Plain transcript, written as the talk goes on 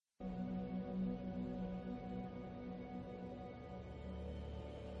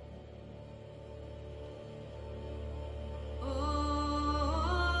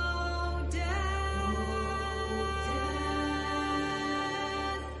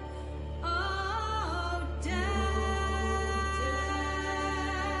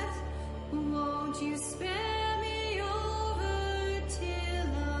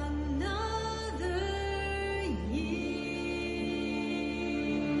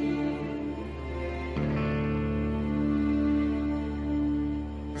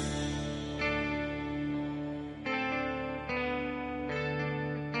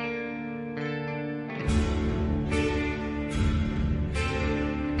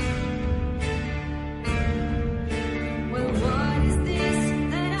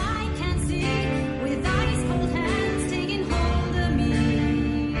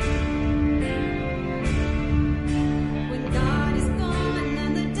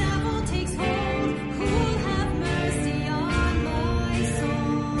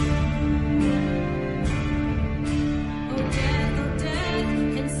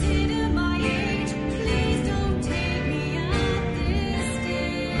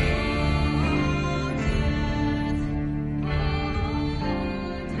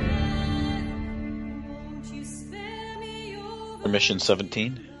mission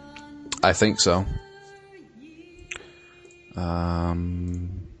 17? I think so. I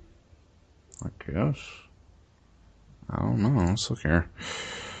guess. I don't know. Let's look here.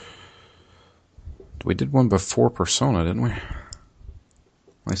 We did one before Persona, didn't we? At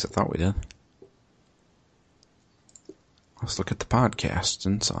least I thought we did. Let's look at the podcast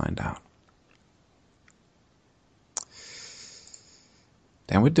and find out.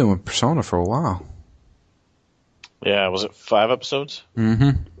 Damn, we've been doing Persona for a while. Yeah, was it 5 episodes?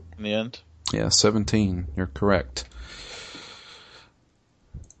 Mm-hmm. In the end? Yeah, 17. You're correct.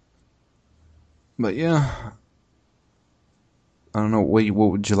 But yeah, I don't know. What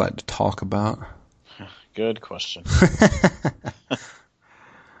would you like to talk about? Good question.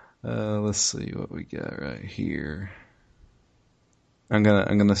 Let's see what we got right here. I'm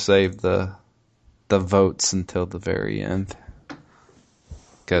gonna save the votes until the very end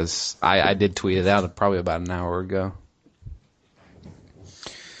because I did tweet it out probably about an hour ago.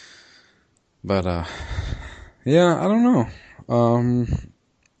 But yeah, I don't know.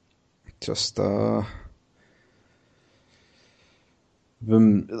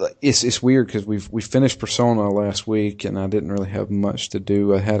 It's weird because we finished Persona last week and I didn't really have much to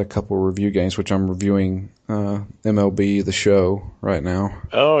do. I had a couple of review games, which I'm reviewing MLB The Show right now.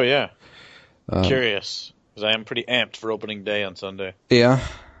 Oh yeah, curious because I am pretty amped for opening day on Sunday. Yeah,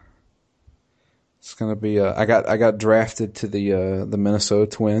 it's gonna be. I got drafted to the Minnesota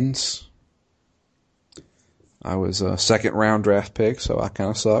Twins. I was a second round draft pick, so I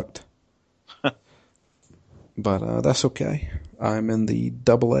kind of sucked. But that's okay. I'm in the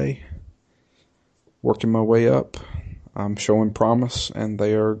AA, working my way up. I'm showing promise, and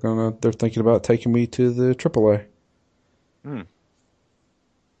they're thinking about taking me to the AAA.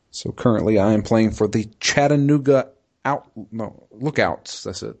 So currently, I am playing for the Chattanooga Lookouts.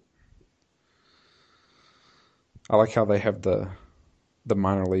 That's it. I like how they have the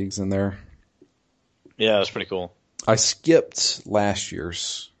minor leagues in there. Yeah, that's pretty cool. I skipped last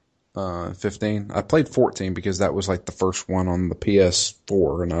year's 15. I played 14 because that was like the first one on the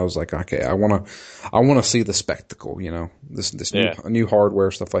PS4, and I was like, okay, I want to see the spectacle, this new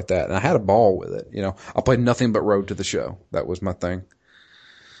hardware, stuff like that. And I had a ball with it, I played nothing but Road to the Show. That was my thing.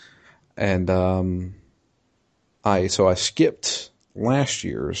 And I skipped last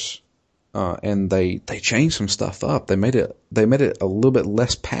year's, and they changed some stuff up. They made it a little bit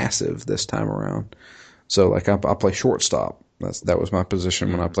less passive this time around. So like I play shortstop. That was my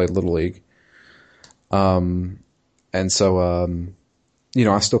position when I played Little League. And so,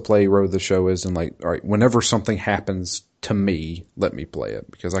 I still play Road to the Show as in like, all right, whenever something happens to me, let me play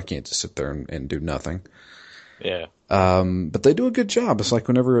it because I can't just sit there and do nothing. Yeah. But they do a good job. It's like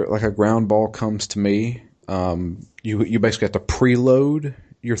whenever like a ground ball comes to me, you basically have to preload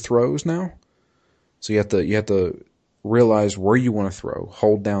your throws now. So you have to realize where you want to throw,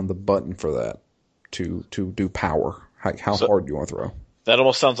 hold down the button for that to do power. How hard do you want to throw? That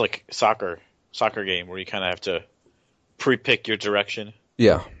almost sounds like soccer game where you kind of have to pre-pick your direction.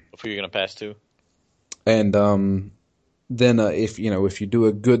 Yeah. Of who you're going to pass to. And then if you do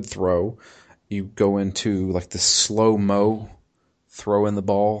a good throw, you go into like the slow-mo throwing the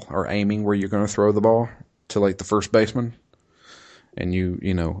ball or aiming where you're going to throw the ball to like the first baseman. And you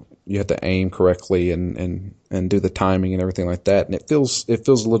have to aim correctly and do the timing and everything like that. And it feels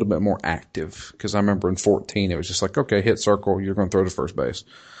a little bit more active because I remember in 14 it was just like, okay, hit circle, you're going to throw to first base.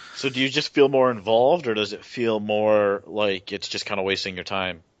 So do you just feel more involved, or does it feel more like it's just kind of wasting your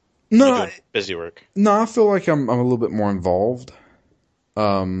time? No, doing busy work. No, I feel like I'm a little bit more involved.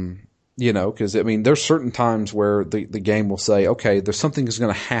 Because I mean, there's certain times where the game will say, okay, there's something that's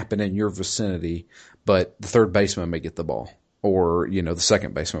going to happen in your vicinity, but the third baseman may get the ball. Or, the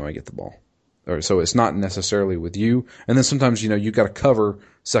second baseman might get the ball. Or, so it's not necessarily with you. And then sometimes, you got to cover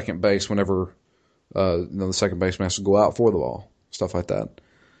second base whenever, the second baseman has to go out for the ball. Stuff like that.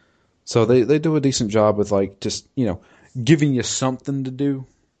 So they do a decent job with like just, giving you something to do.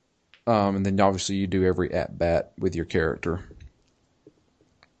 And then obviously you do every at-bat with your character.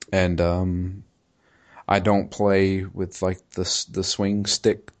 And, I don't play with like the swing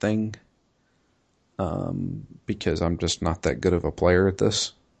stick thing. Because I'm just not that good of a player at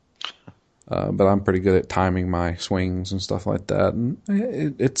this. But I'm pretty good at timing my swings and stuff like that. And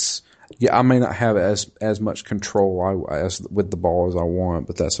I may not have as much control as with the ball as I want,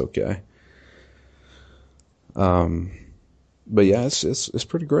 but that's okay. But yeah, it's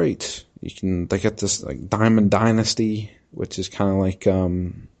pretty great. They got this like Diamond Dynasty, which is kind of like,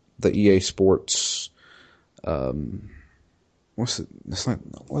 the EA Sports, what's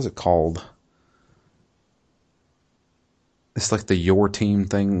it called? It's like the Your Team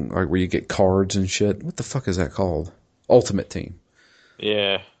thing, like where you get cards and shit. What the fuck is that called? Ultimate Team.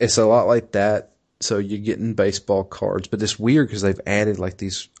 Yeah. It's a lot like that. So you're getting baseball cards, but it's weird because they've added like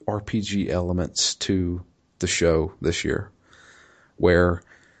these RPG elements to the show this year, where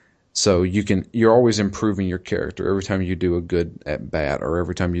so you're always improving your character every time you do a good at bat or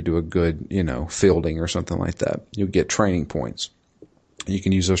every time you do a good, fielding or something like that. You'll get training points. You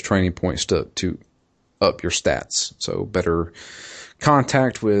can use those training points to up your stats. So better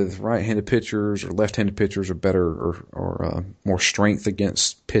contact with right-handed pitchers or left-handed pitchers, or better or more strength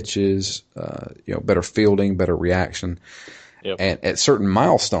against pitches, better fielding, better reaction. Yep. And at certain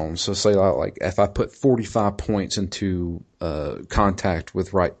milestones, so say like if I put 45 points into contact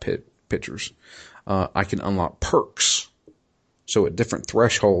with right pitchers, I can unlock perks. So at different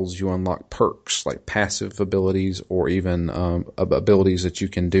thresholds, you unlock perks like passive abilities or even abilities that you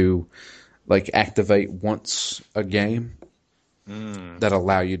can do, like activate once a game that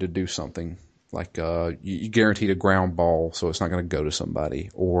allow you to do something. Like you guaranteed a ground ball, so it's not going to go to somebody,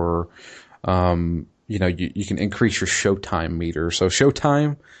 or you can increase your showtime meter. So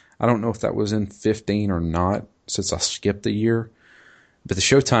showtime, I don't know if that was in 15 or not, since I skipped a year. But the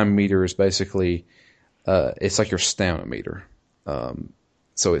showtime meter is basically, it's like your stamina meter.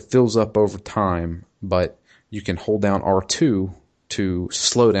 So it fills up over time, but you can hold down R2 to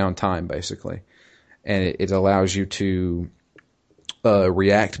slow down time, basically. And it allows you to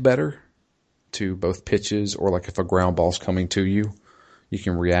react better to both pitches, or like if a ground ball's coming to you, you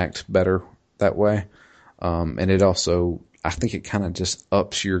can react better that way. And it also, I think it kind of just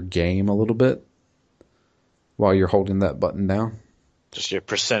ups your game a little bit while you're holding that button down. Just your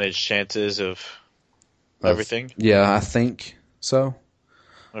percentage chances of everything? Yeah, I think so.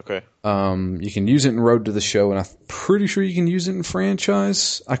 Okay. You can use it in Road to the Show, and I'm pretty sure you can use it in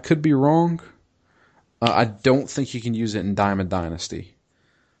Franchise. I could be wrong. I don't think you can use it in Diamond Dynasty.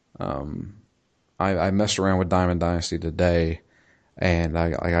 I messed around with Diamond Dynasty today, and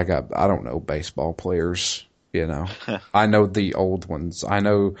I don't know baseball players, I know the old ones. I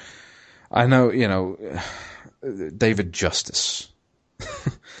know, David Justice.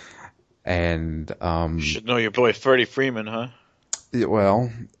 And you should know your boy Freddie Freeman, huh?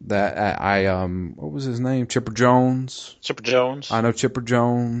 Well, that what was his name? Chipper Jones. Chipper Jones. I know Chipper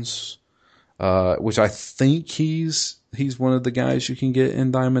Jones, which I think he's one of the guys you can get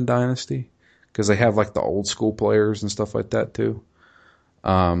in Diamond Dynasty, because they have like the old school players and stuff like that too.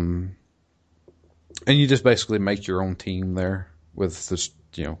 And you just basically make your own team there with this,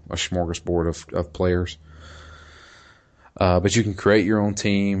 a smorgasbord of players. But you can create your own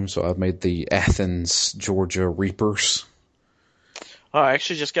team. So I've made the Athens, Georgia Reapers. Oh, I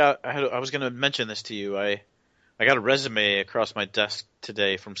actually just I was going to mention this to you. I got a resume across my desk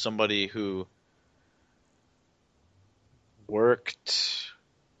today from somebody who worked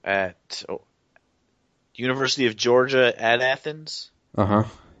at University of Georgia at Athens. Uh-huh.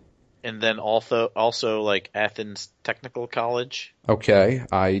 And then also like Athens Technical College. Okay,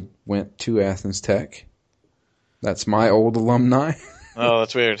 I went to Athens Tech. That's my old alumni. Oh,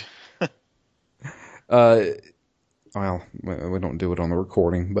 that's weird. Well, we don't do it on the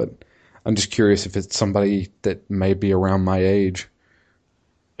recording, but I'm just curious if it's somebody that may be around my age.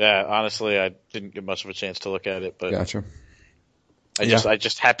 Yeah, honestly, I didn't get much of a chance to look at it, but Gotcha. I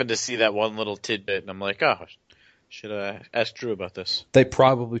just happened to see that one little tidbit, and I'm like, oh, should I ask Drew about this? They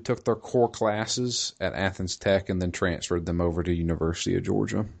probably took their core classes at Athens Tech and then transferred them over to University of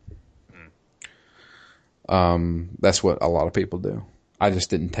Georgia. That's what a lot of people do. I just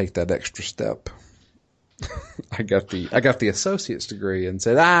didn't take that extra step. I got the associate's degree and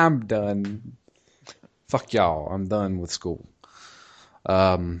said, I'm done. Fuck y'all. I'm done with school.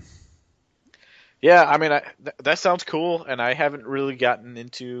 Yeah, I mean, that sounds cool, and I haven't really gotten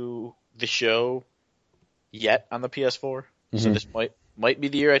into the show yet on the PS4, so this might be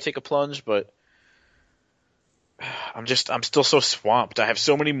the year I take a plunge, but I'm still so swamped. I have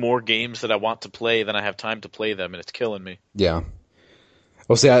so many more games that I want to play than I have time to play them, and it's killing me. Yeah.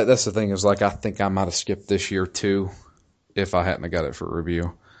 Well, see, that's the thing is, like, I think I might have skipped this year too if I hadn't got it for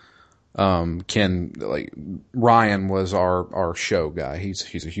review. Ryan was our show guy.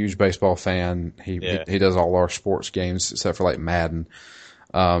 He's a huge baseball fan. He does all our sports games except for like Madden.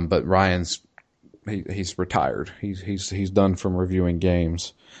 But Ryan's he's retired. He's done from reviewing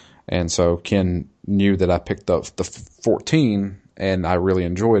games. And so Ken knew that I picked up the 14 and I really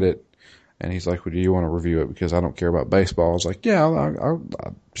enjoyed it. And he's like, well, do you want to review it? Because I don't care about baseball. I was like, yeah, I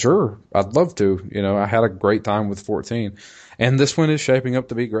sure. I'd love to. I had a great time with 14. And this one is shaping up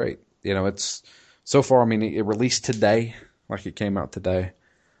to be great. It's so far, I mean, it released today, like it came out today.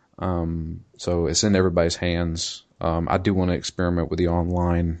 So it's in everybody's hands. I do want to experiment with the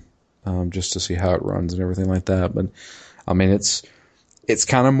online just to see how it runs and everything like that. But I mean, it's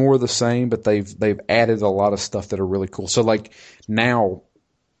kind of more the same, but they've added a lot of stuff that are really cool. So like now,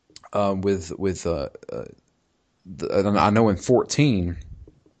 with I know in 14,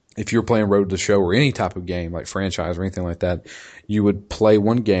 if you're playing Road to the Show or any type of game like franchise or anything like that, you would play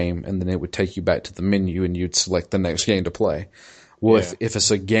one game and then it would take you back to the menu and you'd select the next game to play. Well, if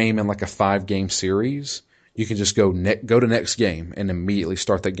it's a game in like a 5-game series, you can just go to next game and immediately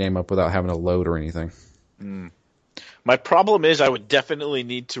start that game up without having to load or anything. My problem is I would definitely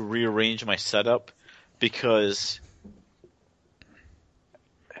need to rearrange my setup because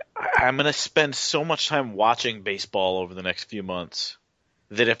I'm going to spend so much time watching baseball over the next few months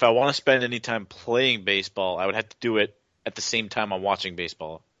that if I want to spend any time playing baseball, I would have to do it at the same time I'm watching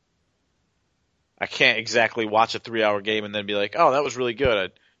baseball. I can't exactly watch a 3-hour game and then be like, oh, that was really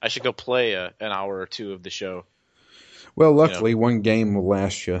good. I should go play an hour or two of the show. Well, luckily, one game will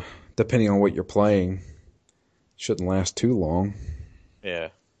last you, depending on what you're playing. Shouldn't last too long. Yeah.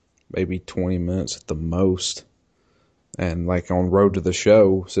 Maybe 20 minutes at the most. And like on Road to the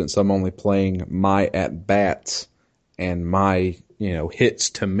Show, since I'm only playing my at-bats and my, hits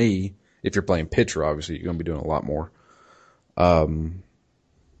to me, if you're playing pitcher, obviously, you're going to be doing a lot more.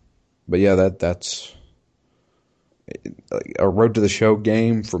 But yeah, that's a Road to the Show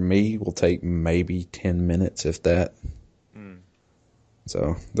game for me will take maybe 10 minutes, if that.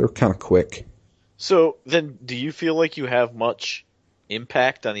 So they're kind of quick. So then, do you feel like you have much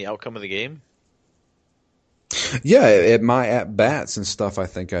impact on the outcome of the game? Yeah, at my at-bats and stuff, I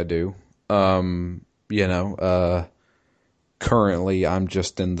think I do. Currently I'm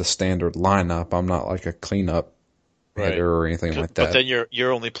just in the standard lineup. I'm not like a cleanup hitter or anything like that. But then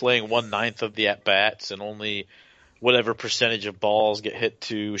you're only playing 1/9 of the at-bats and only whatever percentage of balls get hit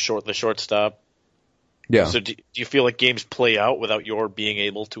to the shortstop. Yeah. So do you feel like games play out without your being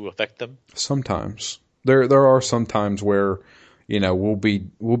able to affect them? Sometimes. There are some times where, we'll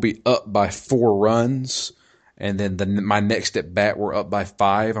be up by 4 runs, and then my next at bat we're up by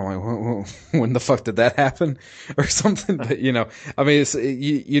 5. I'm like, when the fuck did that happen, or something? But I mean,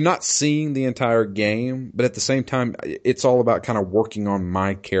 you're not seeing the entire game, but at the same time, it's all about kind of working on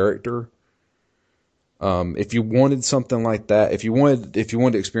my character. If you wanted something like that, if you wanted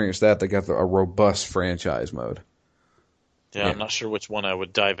to experience that, they got a robust franchise mode. Yeah, I'm not sure which one I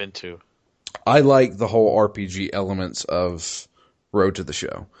would dive into. I like the whole RPG elements of Road to the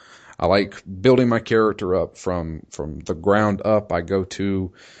Show. I like building my character up from the ground up. I go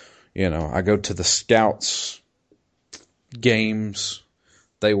to the scouts games.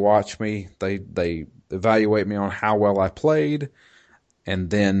 They watch me. They evaluate me on how well I played, and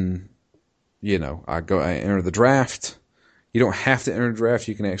then I enter the draft. You don't have to enter the draft.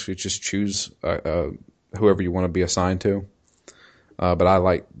 You can actually just choose whoever you want to be assigned to. But I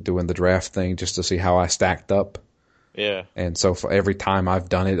like doing the draft thing just to see how I stacked up. Yeah. And so for every time I've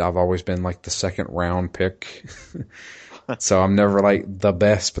done it, I've always been like the second round pick. So I'm never like the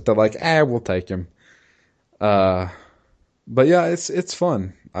best, but they're like, we'll take him. But yeah, it's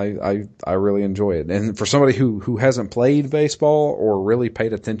fun. I really enjoy it. And for somebody who hasn't played baseball or really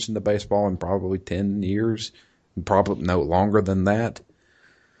paid attention to baseball in probably 10 years, probably no longer than that,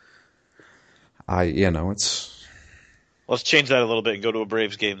 it's... Let's change that a little bit and go to a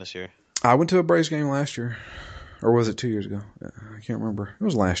Braves game this year. I went to a Braves game last year. Or was it 2 years ago? I can't remember. It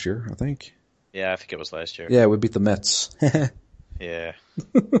was last year, I think. Yeah, I think it was last year. Yeah, we beat the Mets. Yeah.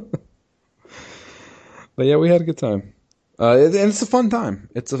 But yeah, we had a good time. And it's a fun time.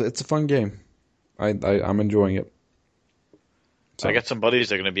 It's a fun game. I'm enjoying it. So I got some buddies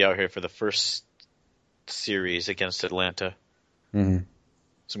that are going to be out here for the first series against Atlanta. Mm-hmm.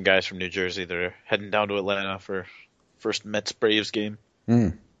 Some guys from New Jersey that are heading down to Atlanta for first Mets Braves game.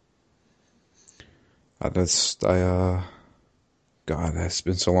 God, that's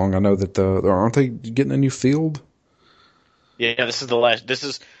been so long. I know that aren't they getting a new field? Yeah, this is the last.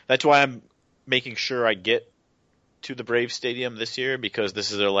 That's why I'm making sure I get to the Braves Stadium this year, because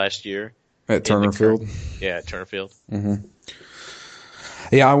this is their last year at Turner Field. Yeah, at Turner Field. Mm-hmm.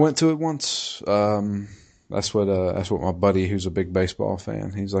 Yeah, I went to it once. That's what my buddy, who's a big baseball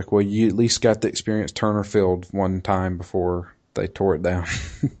fan, he's like, well, you at least got to experience Turner Field one time before they tore it down.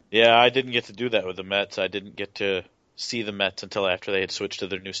 Yeah, I didn't get to do that with the Mets. I didn't get to see the Mets until after they had switched to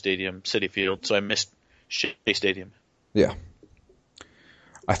their new stadium, Citi Field, so I missed Shea Stadium. Yeah.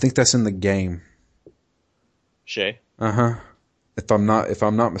 I think that's in the game. Shea? Uh-huh. If I'm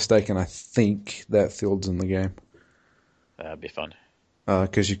not mistaken, I think that field's in the game. That'd be fun.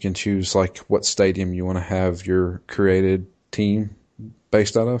 Because you can choose like what stadium you want to have your created team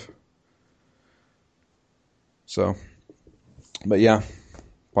based out of. So, but yeah,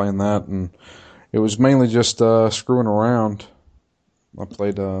 playing that, and it was mainly just screwing around. I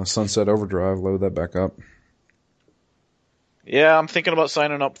played Sunset Overdrive, load that back up. Yeah, I'm thinking about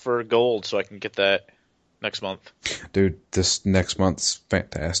signing up for Gold so I can get that next month. Dude, this next month's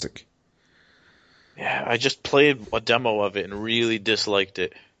fantastic. Yeah, I just played a demo of it and really disliked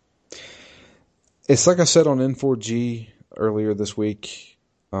it. It's like I said on N4G earlier this week,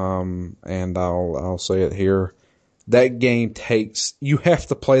 and I'll say it here. That game you have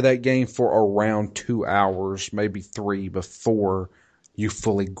to play that game for around 2 hours, maybe 3, before you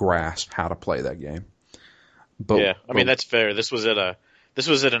fully grasp how to play that game. But that's fair. This was at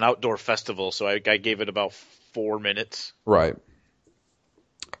an outdoor festival, so I gave it about 4 minutes. Right.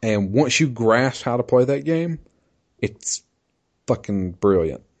 And once you grasp how to play that game, it's fucking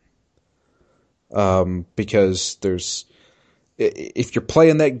brilliant. Because if you're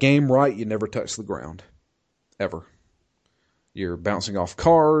playing that game right, you never touch the ground. Ever. You're bouncing off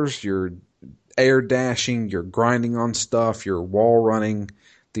cars, you're air dashing, you're grinding on stuff, you're wall running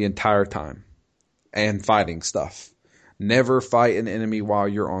the entire time. And fighting stuff. Never fight an enemy while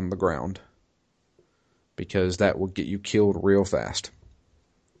you're on the ground. Because that will get you killed real fast.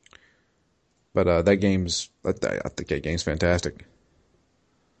 But I think that game's fantastic.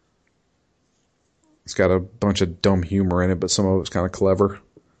 It's got a bunch of dumb humor in it, but some of it's kind of clever.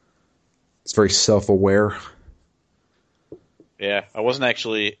 It's very self-aware. Yeah, I wasn't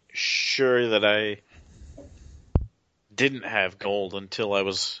actually sure that I didn't have Gold until I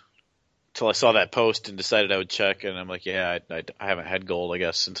saw that post and decided I would check, and I'm like, yeah, I haven't had Gold, I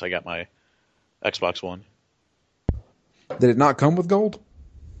guess, since I got my Xbox One. Did it not come with Gold?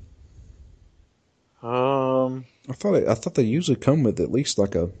 I thought they usually come with at least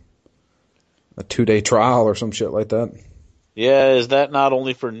like a 2-day trial or some shit like that. Yeah, is that not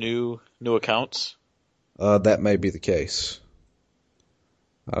only for new accounts? That may be the case.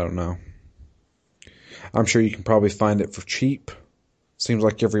 I don't know. I'm sure you can probably find it for cheap. Seems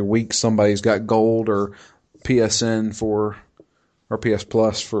like every week somebody's got Gold or PSN or PS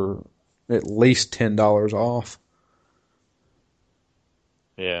Plus for at least $10 off.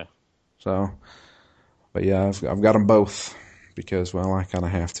 Yeah. So, but yeah, I've got them both because, well, I kind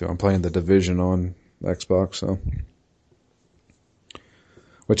of have to. I'm playing The Division on Xbox, so,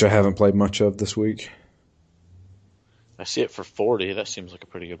 which I haven't played much of this week. I see it for $40. That seems like a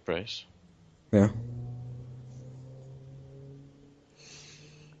pretty good price. Yeah.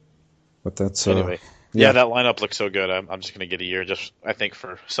 But that's anyway. Yeah, that lineup looks so good. I'm just gonna get a year, just I think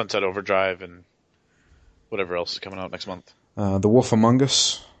for Sunset Overdrive and whatever else is coming out next month. The Wolf Among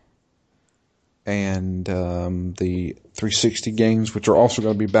Us and the 360 games, which are also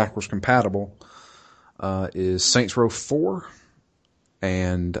going to be backwards compatible, is Saints Row 4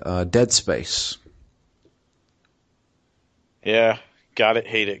 and Dead Space. Yeah, got it,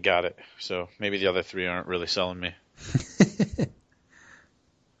 hate it, got it. So maybe the other 3 aren't really selling me.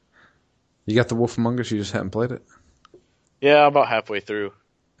 You got the Wolf Among Us, you just haven't played it? Yeah, about halfway through.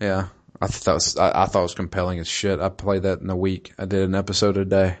 Yeah, I thought it was compelling as shit. I played that in a week. I did an episode a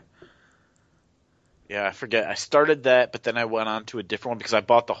day. Yeah, I forget. I started that, but then I went on to a different one because I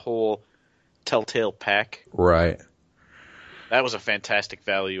bought the whole Telltale pack. Right. That was a fantastic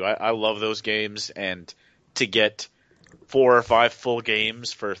value. I love those games, and to get 4 or 5 full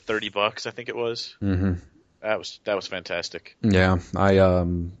games for $30, I think it was. Mm-hmm. That was fantastic. Yeah,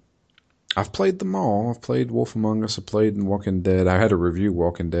 I've played them all. I've played Wolf Among Us. I played Walking Dead. I had to review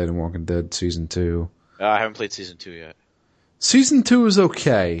Walking Dead and Walking Dead Season 2. I haven't played Season 2 yet. Season 2 is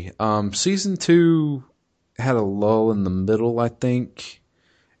okay. Season 2 had a lull in the middle, I think.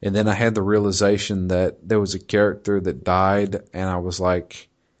 And then I had the realization that there was a character that died, and I was like,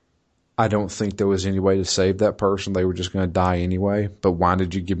 I don't think there was any way to save that person. They were just going to die anyway. But why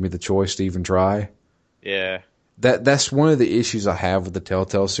did you give me the choice to even try? Yeah. That's one of the issues I have with the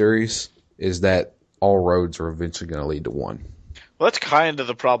Telltale series, is that all roads are eventually going to lead to one. Well, that's kind of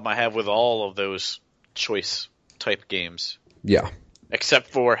the problem I have with all of those choice-type games. Yeah. Except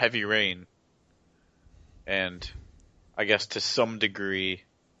for Heavy Rain. And I guess to some degree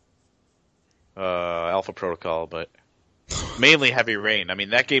Alpha Protocol, but mainly Heavy Rain. I mean,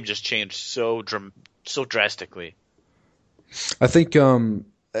 that game just changed so drastically. I think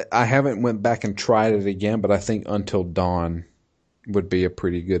I haven't went back and tried it again, but I think Until Dawn would be a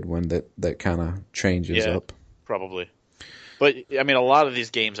pretty good one that kind of changes up. Probably. But, I mean, a lot of these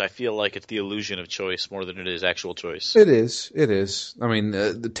games, I feel like it's the illusion of choice more than it is actual choice. It is. I mean,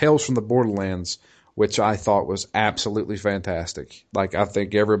 the Tales from the Borderlands, which I thought was absolutely fantastic. Like, I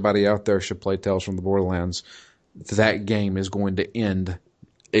think everybody out there should play Tales from the Borderlands. That game is going to end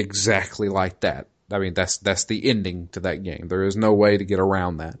exactly like that. I mean, that's the ending to that game. There is no way to get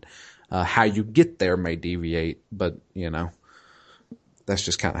around that. How you get there may deviate, but, that's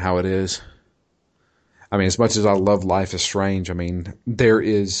just kind of how it is. I mean, as much as I love Life is Strange, I mean,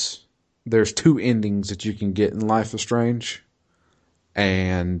 there's 2 endings that you can get in Life is Strange.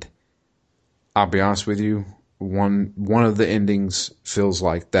 And I'll be honest with you, one of the endings feels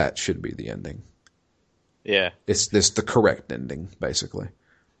like that should be the ending. Yeah. It's the correct ending, basically.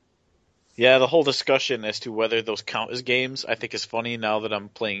 Yeah, the whole discussion as to whether those count as games, I think is funny now that I'm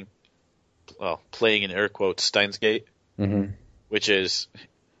playing in air quotes, Steins Gate. Mm-hmm. Which is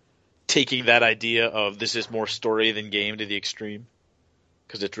taking that idea of this is more story than game to the extreme.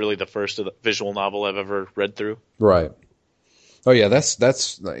 Because it's really the first of the visual novel I've ever read through. Right. Oh yeah, that's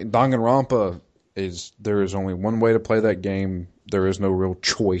Danganronpa there is only one way to play that game. There is no real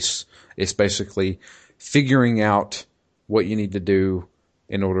choice. It's basically figuring out what you need to do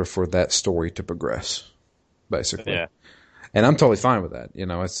in order for that story to progress. Basically. Yeah. And I'm totally fine with that.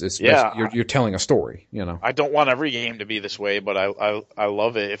 It's you're telling a story, I don't want every game to be this way, but I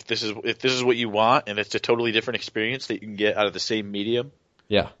love it if this is what you want and it's a totally different experience that you can get out of the same medium.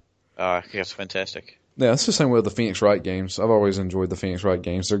 Yeah. I think that's fantastic. Yeah, it's the same way with the Phoenix Wright games. I've always enjoyed the Phoenix Wright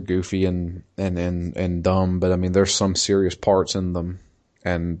games. They're goofy and dumb, but I mean, there's some serious parts in them,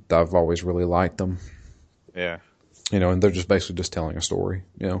 and I've always really liked them. Yeah. And they're just basically just telling a story,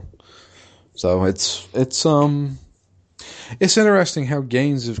 So it's interesting how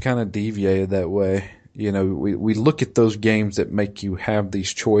games have kind of deviated that way. We look at those games that make you have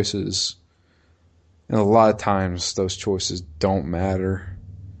these choices, and a lot of times those choices don't matter.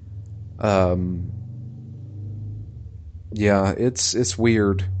 Yeah, it's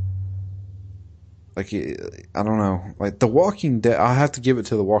weird. Like, I don't know. Like, The Walking Dead, I have to give it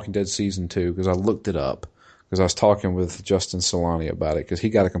to The Walking Dead Season 2, because I looked it up. Because I was talking with Justin Solani about it, because he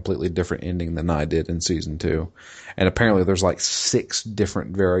got a completely different ending than I did in Season 2. And apparently there's like 6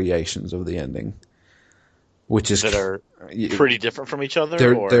 different variations of the ending. Which is... That are pretty different from each other?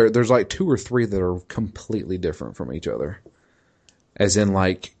 There's like 2 or 3 that are completely different from each other. As in,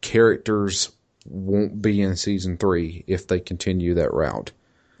 like, characters won't be in Season 3 if they continue that route.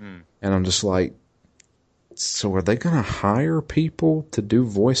 And I'm just like, so are they going to hire people to do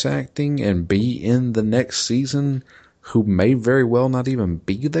voice acting and be in the next season who may very well not even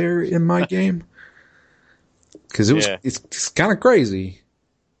be there in my game? Because it's kind of crazy.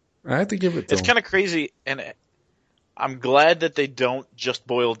 I have to give it to them. It's kind of crazy, and I'm glad that they don't just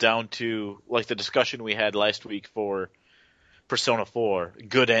boil down to, like the discussion we had last week for Persona 4,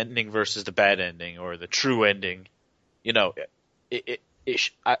 good ending versus the bad ending, or the true ending.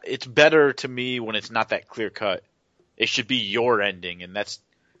 It's better to me when it's not that clear cut. It should be your ending, and that's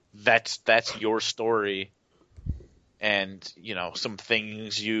your story. And some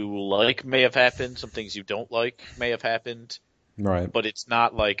things you like may have happened, some things you don't like may have happened. Right. But it's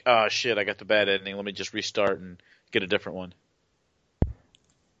not like, oh shit, I got the bad ending. Let me just restart and get a different one.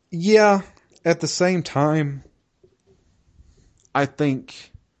 Yeah. At the same time, I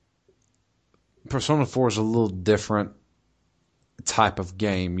think Persona 4 is a little different type of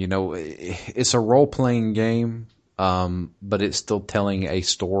game. It's a role-playing game, but it's still telling a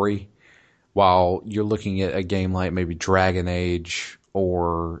story, while you're looking at a game like maybe Dragon Age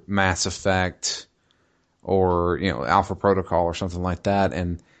or Mass Effect or Alpha Protocol or something like that,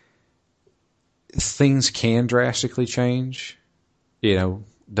 and things can drastically change,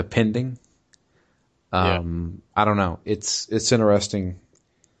 depending. I don't know. It's interesting.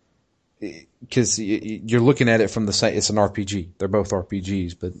 Because you're looking at it from the same, it's an RPG. They're both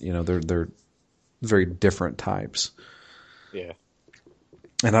RPGs, but they're very different types. Yeah.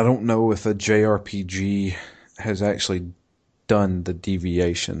 And I don't know if a JRPG has actually done the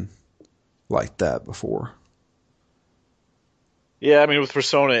deviation like that before. Yeah, I mean, with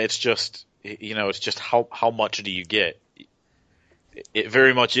Persona, it's just how much do you get? It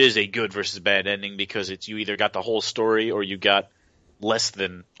very much is a good versus bad ending, because it's you either got the whole story or you got less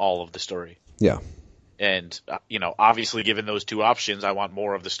than all of the story. Yeah. And, obviously given those 2 options, I want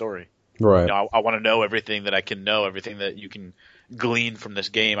more of the story. Right. I want to know everything that I can know, everything that you can glean from this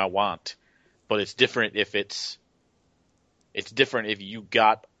game I want. But it's different if you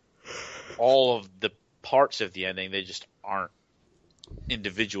got all of the parts of the ending, they just aren't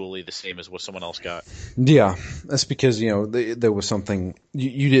individually the same as what someone else got. Yeah. That's because, there was something,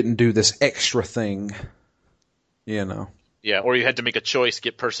 you didn't do this extra thing, Yeah, or you had to make a choice,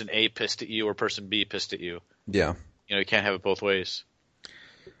 get person A pissed at you or person B pissed at you. Yeah. You can't have it both ways.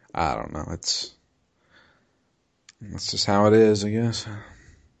 I don't know. That's just how it is, I guess.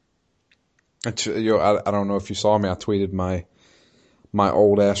 I don't know if you saw me. I tweeted my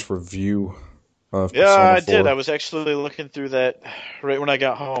old ass review of Yeah, Persona I did. 4. I was actually looking through that right when I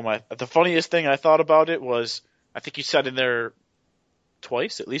got home. The funniest thing I thought about it was, I think you said in there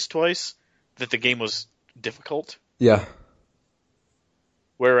twice, at least twice, that the game was difficult. Yeah.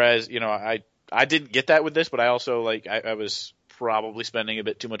 Whereas, I didn't get that with this, but I also I was probably spending a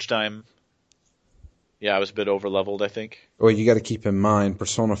bit too much time. Yeah, I was a bit over leveled, I think. Well, you got to keep in mind,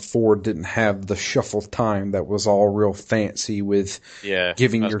 Persona 4 didn't have the shuffle time that was all real fancy with Yeah,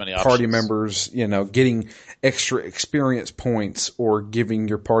 giving not as your many party options. members, getting extra experience points or giving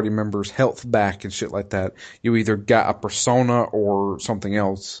your party members health back and shit like that. You either got a Persona or something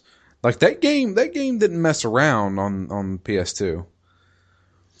else. Like that game didn't mess around on PS2.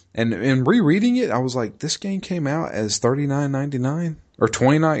 And in rereading it, I was like, this game came out as $39.99 or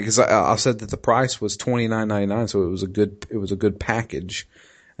 29 because I said that the price was $29.99, so it was a good package.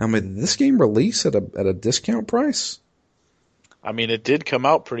 And I'm like, did this game release at a discount price? I mean, it did come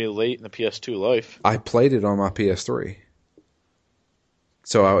out pretty late in the PS2 life. I played it on my PS3,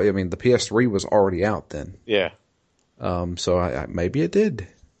 so I mean the PS3 was already out then. Yeah, So maybe it did.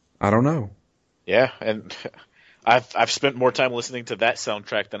 I don't know. yeah, and I've spent more time listening to that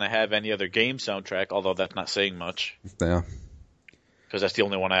soundtrack than I have any other game soundtrack. Although that's not saying much, Yeah, because that's the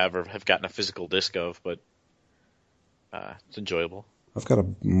only one I ever have gotten a physical disc of. But it's enjoyable. I've got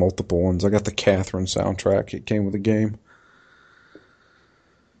multiple ones. I got the Catherine soundtrack. It came with the game.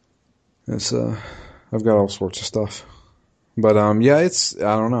 It's I've got all sorts of stuff. But yeah, I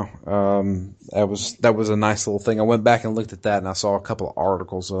don't know. That was a nice little thing. I went back and looked at that, and I saw a couple of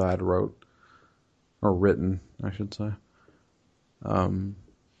articles that I had written, I should say.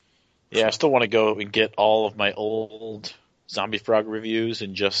 Yeah, I still want to go and get all of my old Zombie Frog reviews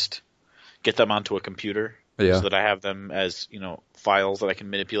and just get them onto a computer Yeah, so that I have them as, files that I can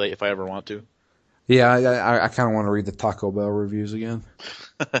manipulate if I ever want to. yeah. I kind of want to read the Taco Bell reviews again.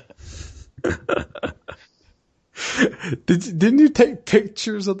 Didn't you take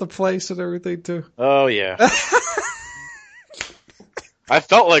pictures of the place and everything too? Oh, yeah. I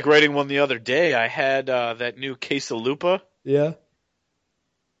felt like writing one the other day. I had that new Quesalupa. Yeah.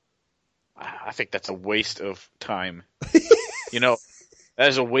 I think that's a waste of time. That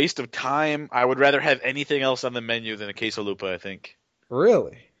is a waste of time. I would rather have anything else on the menu than a Quesalupa, I think.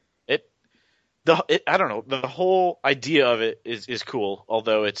 Really? I don't know. The whole idea of it is cool,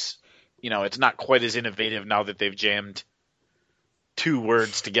 although it's not quite as innovative now that they've jammed two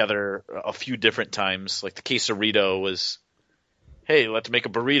words together a few different times. Like the quesarito was, hey, let's make a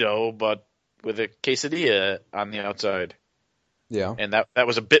burrito, but with a quesadilla on the outside. Yeah. And that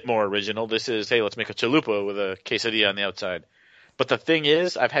was a bit more original. This is, hey, let's make a chalupa with a quesadilla on the outside. But the thing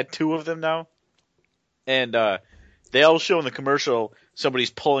is, I've had two of them now, and they all show in the commercial somebody's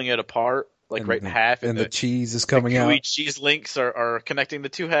pulling it apart, like right in half. And the cheese is coming gooey out. cheese links are connecting the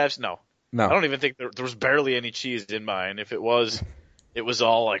two halves. No. I don't even think there was barely any cheese in mine. If it was, it was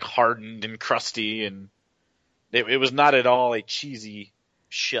all like hardened and crusty, and it was not at all a cheesy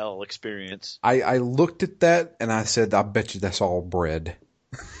shell experience. I looked at that and I said, I bet you that's all bread.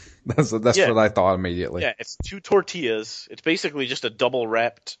 That's what I thought immediately. Yeah, it's two tortillas. It's basically just a double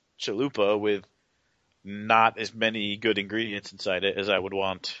wrapped chalupa with not as many good ingredients inside it as I would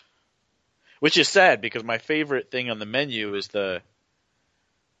want. Which is sad because my favorite thing on the menu is the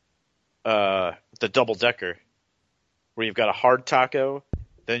double decker, where you've got a hard taco,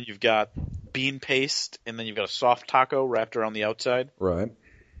 then you've got bean paste, and then you've got a soft taco wrapped around the outside. Right.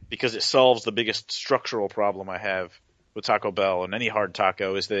 Because it solves the biggest structural problem I have with Taco Bell and any hard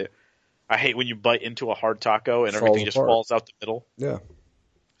taco is that I hate when you bite into a hard taco and everything just falls out the middle. Yeah.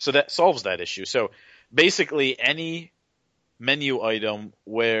 So that solves that issue. So basically any menu item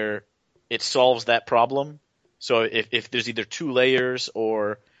where it solves that problem. So if there's either two layers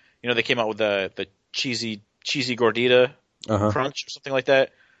or, they came out with the cheesy gordita crunch or something like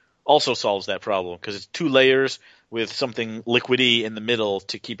that, also solves that problem because it's two layers with something liquidy in the middle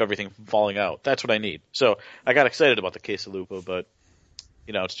to keep everything from falling out. That's what I need. So I got excited about the quesalupa, but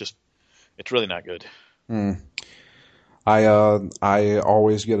it's really not good. I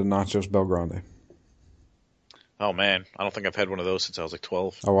always get a nachos Bel Grande. Oh man, I don't think I've had one of those since I was like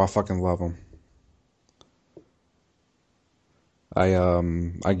 12. Oh, I fucking love them.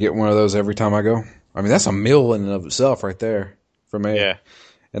 I get one of those every time I go. I mean, that's a meal in and of itself right there for me. Yeah.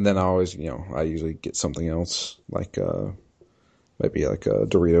 And then I always, I usually get something else like maybe like a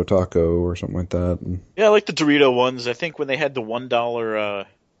Dorito taco or something like that. Yeah, I like the Dorito ones. I think when they had the $1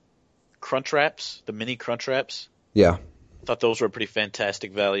 Crunch Wraps, the mini Crunch Wraps. Yeah. I thought those were a pretty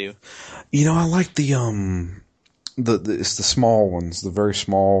fantastic value. I like the it's the small ones, the very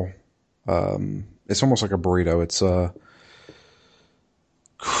small. It's almost like a burrito. It's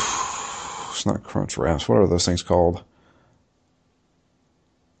It's not Crunch Wraps. What are those things called?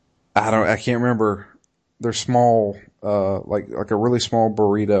 I can't remember. They're small, like a really small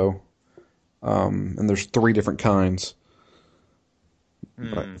burrito. And there's 3 different kinds.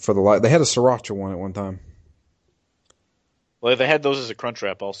 For the light, they had a sriracha one at one time. Well, they had those as a Crunch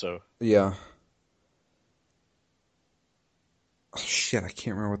Wrap also. Yeah. Oh, shit, I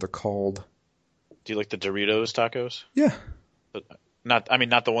can't remember what they're called. Do you like the Doritos tacos? Yeah. Not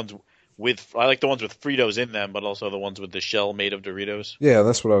the ones with. I like the ones with Fritos in them, but also the ones with the shell made of Doritos. Yeah,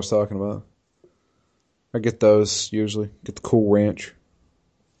 that's what I was talking about. I get those usually. Get the Cool Ranch.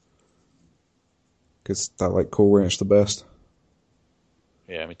 Because I like Cool Ranch the best.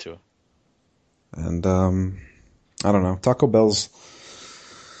 Yeah, me too. And, I don't know. Taco Bell's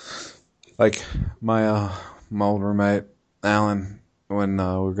like my old roommate, Alan, when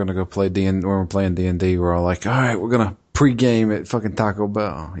we're going to go play when we're playing D&D, we're all like, all right, we're going to pregame at fucking Taco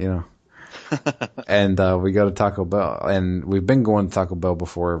Bell, you know. And we go to Taco Bell, and we've been going to Taco Bell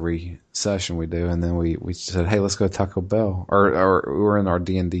before every session we do, and then we said, hey, let's go to Taco Bell. Or we were in our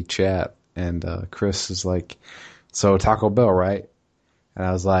D&D chat, and Chris is like, so Taco Bell, right? And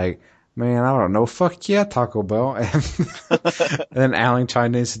I was like, man, I don't know. Fuck yeah, Taco Bell. And then Alan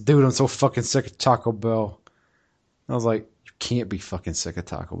chimed in and said, dude, I'm so fucking sick of Taco Bell. I was like, you can't be fucking sick of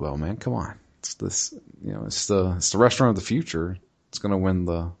Taco Bell, man. Come on. It's this, you know, it's the restaurant of the future. It's going to win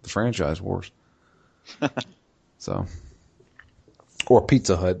the franchise wars. So, or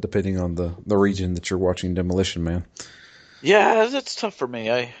Pizza Hut, depending on the region that you're watching Demolition Man. Yeah, that's tough for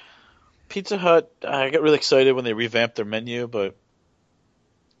me. Pizza Hut, I got really excited when they revamped their menu, but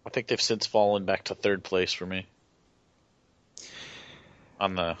I think they've since fallen back to 3rd place for me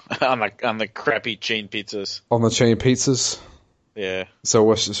on the on the crappy chain pizzas. On the chain pizzas. Yeah. So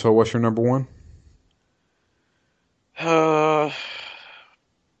what's your number 1?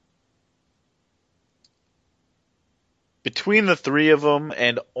 Between the 3 of them,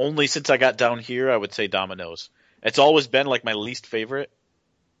 and only since I got down here, I would say Domino's. It's always been like my least favorite.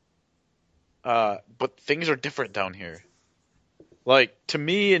 But things are different down here. Like, to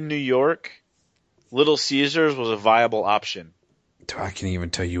me in New York, Little Caesars was a viable option. Dude, I can't even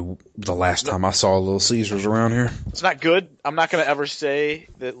tell you the last time I saw Little Caesars around here. It's not good. I'm not going to ever say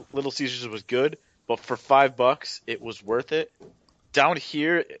that Little Caesars was good, but for $5, it was worth it. Down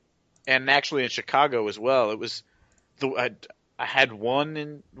here, and actually in Chicago as well, it was I had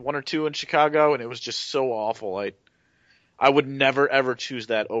one or two in Chicago, and it was just so awful. I would never ever choose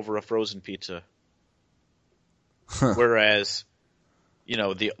that over a frozen pizza. Whereas, you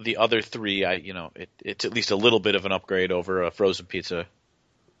know, the other 3, it's at least a little bit of an upgrade over a frozen pizza.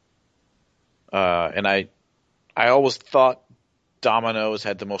 And I always thought Domino's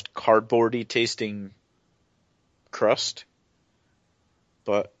had the most cardboardy tasting crust,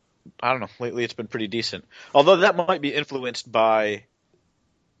 but I don't know. Lately, it's been pretty decent. Although that might be influenced by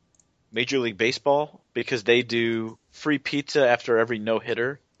Major League Baseball, because they do free pizza after every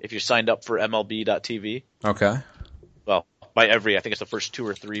no-hitter if you're signed up for MLB.TV. Okay. Well, I think it's the first 2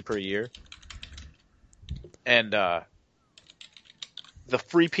 or 3 per year. And the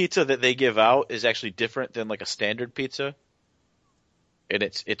free pizza that they give out is actually different than like a standard pizza. And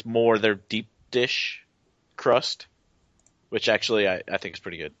it's more their deep dish crust, which actually I think is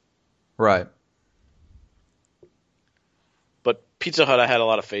pretty good. Right. But Pizza Hut I had a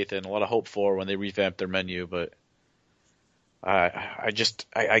lot of faith in, a lot of hope for when they revamped their menu, but I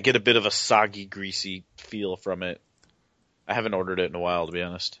get a bit of a soggy, greasy feel from it. I haven't ordered it in a while, to be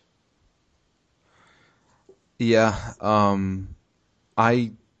honest. Yeah,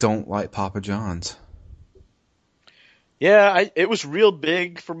 I don't like Papa John's. Yeah, it was real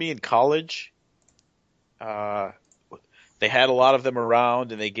big for me in college. They had a lot of them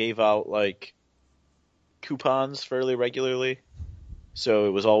around, and they gave out like coupons fairly regularly, so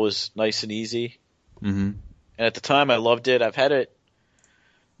it was always nice and easy. Mm-hmm. And at the time, I loved it. I've had it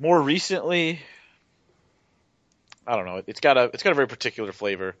more recently. I don't know. It's got a very particular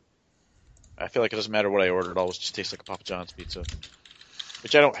flavor. I feel like it doesn't matter what I order; it always just tastes like a Papa John's pizza,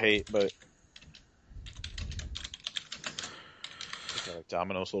 which I don't hate, but I think I like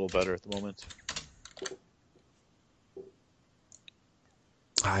Domino's a little better at the moment.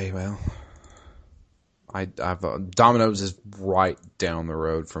 Domino's is right down the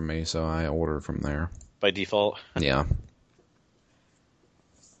road from me, so I order from there. By default? Yeah.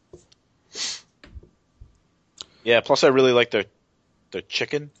 Yeah, plus I really like their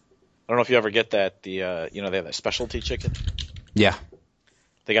chicken. I don't know if you ever get that, they have that specialty chicken. Yeah.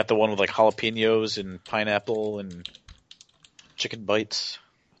 They got the one with like jalapenos and pineapple and chicken bites.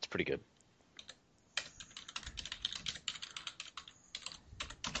 It's pretty good.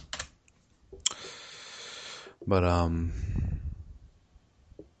 But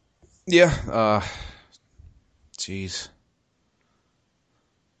yeah. Jeez.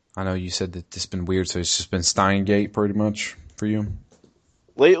 I know you said that it's been weird, so it's just been Steingate pretty much for you.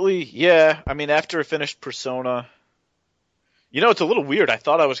 Lately, yeah. I mean, after I finished Persona, it's a little weird. I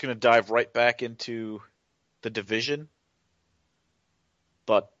thought I was going to dive right back into The Division,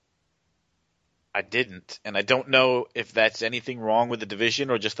 but I didn't. And I don't know if that's anything wrong with The Division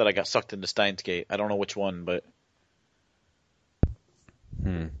or just that I got sucked into Steins Gate. I don't know which one, but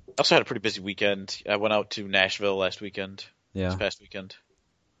I also had a pretty busy weekend. I went out to Nashville last weekend. Yeah. This past weekend.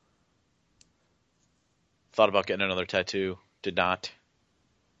 Thought about getting another tattoo. Did not.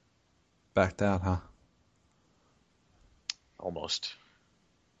 Backed out, huh? Almost.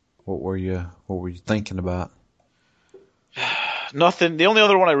 What were you thinking about? Nothing. The only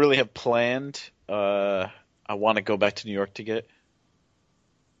other one I really have planned, I want to go back to New York to get.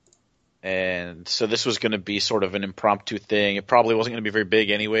 And so this was going to be sort of an impromptu thing. It probably wasn't going to be very big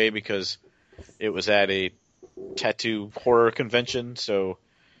anyway because it was at a tattoo horror convention, so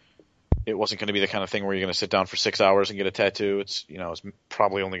it wasn't going to be the kind of thing where you're going to sit down for 6 hours and get a tattoo. It's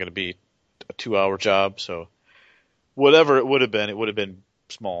probably only going to be a 2-hour job, so whatever it would have been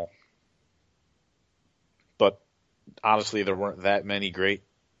small. But honestly, there weren't that many great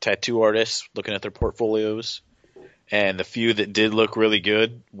tattoo artists looking at their portfolios. And the few that did look really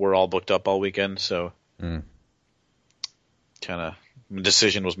good were all booked up all weekend, so kind of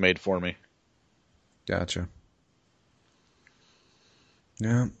decision was made for me. Gotcha.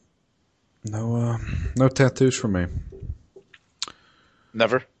 Yeah. No tattoos for me.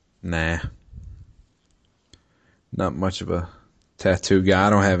 Never? Nah. Not much of a tattoo guy. I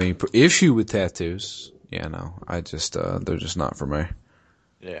don't have any issue with tattoos. Yeah, no. I just they're just not for me.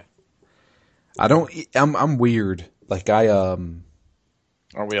 Yeah. I'm weird. Like Aren't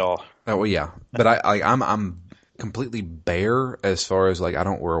we all? Oh yeah. But I'm completely bare as far as like I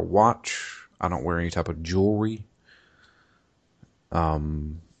don't wear a watch. I don't wear any type of jewelry.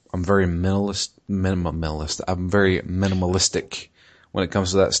 I'm very minimalist. I'm very minimalistic when it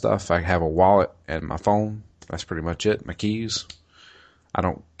comes to that stuff. I have a wallet and my phone. That's pretty much it. My keys. I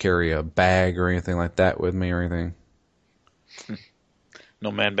don't carry a bag or anything like that with me or anything.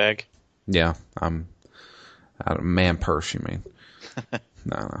 No man bag? Yeah, man purse, you mean?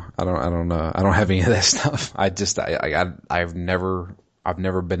 No, I don't have any of that stuff. I've never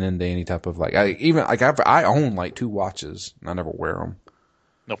been into any type of like, I own like 2 watches and I never wear them.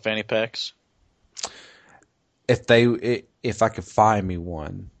 No fanny packs? If I could find me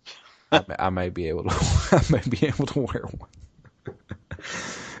one, I may be able to wear one.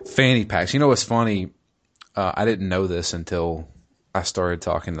 Fanny packs. You know what's funny? I didn't know this until I started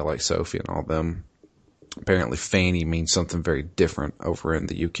talking to like Sophie and all them. Apparently fanny means something very different over in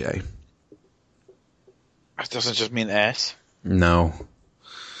the UK. It doesn't just mean ass? No.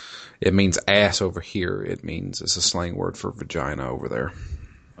 It means ass over here. It's a slang word for vagina over there.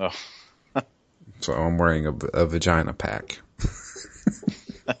 Oh. So I'm wearing a vagina pack.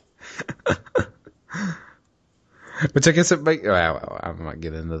 Which I guess I'm not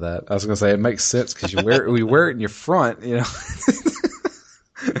getting into that. I was going to say it makes sense because we wear it in your front,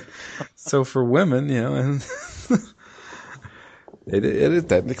 So for women, it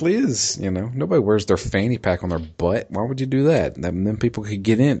technically is, Nobody wears their fanny pack on their butt. Why would you do that? Then people could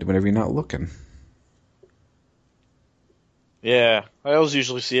get in whenever you're not looking. Yeah, I always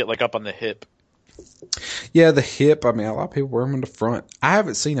usually see it like up on the hip. Yeah, the hip. I mean, a lot of people wear them in the front. I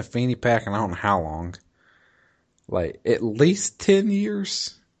haven't seen a fanny pack in I don't know how long. Like at least 10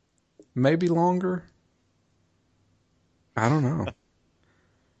 years, maybe longer. I don't know.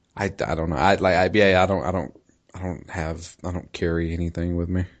 I don't know. I don't carry anything with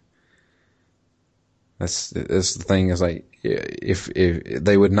me. That's the thing is like if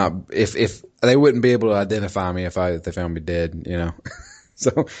they would not if they wouldn't be able to identify me if they found me dead,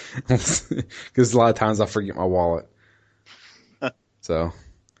 So because a lot of times I forget my wallet. So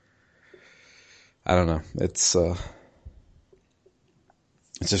I don't know. It's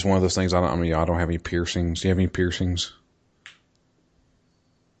just one of those things. I don't have any piercings. Do you have any piercings?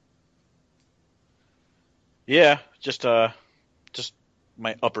 Yeah, just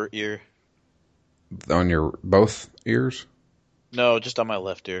my upper ear. On your both ears? No, just on my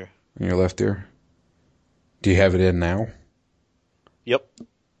left ear. On your left ear? Do you have it in now? Yep.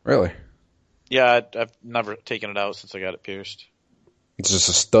 Really? Yeah, I've never taken it out since I got it pierced. It's just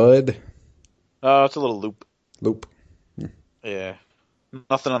a stud? It's a little loop. Loop. Yeah.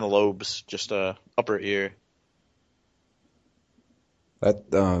 Nothing on the lobes, just upper ear. I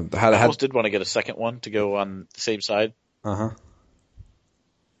almost did want to get a second one to go on the same side. Uh-huh.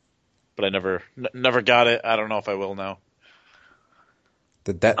 but I never got it. I don't know if I will now.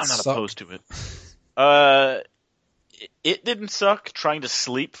 Did that I'm not suck? opposed to it. It didn't suck. Trying to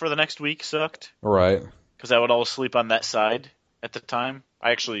sleep for the next week sucked. Right. Because I would always sleep on that side at the time.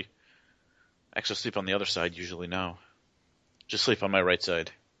 I actually sleep on the other side usually now. Just sleep on my right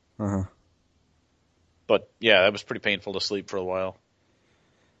side. Uh-huh. But yeah, that was pretty painful to sleep for a while.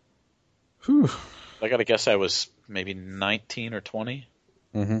 Whew. I gotta guess I was maybe 19 or 20.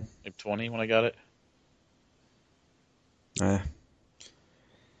 Mm-hmm. Maybe 20 when I got it.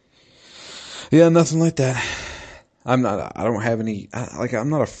 Yeah, nothing like that. I don't have any, I'm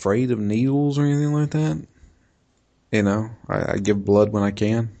not afraid of needles or anything like that. You know, I give blood when I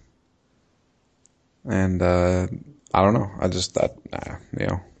can. And, I don't know. You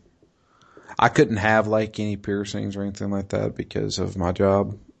know, I couldn't have like any piercings or anything like that because of my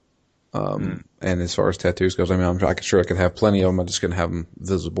job. And as far as tattoos goes, I mean, I'm sure I could have plenty of them. I just couldn't have them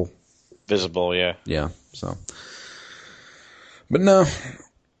visible. Visible, yeah. Yeah. So, but no,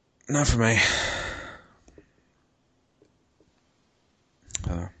 not for me.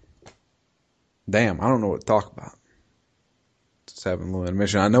 Damn, I don't know what to talk about. Just having a little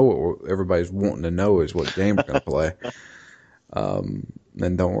intermission. I know what everybody's wanting to know is what game we're going to play.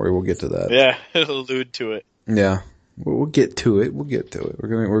 And don't worry, we'll get to that. Yeah, it'll allude to it. Yeah, we'll get to it. We'll get to it.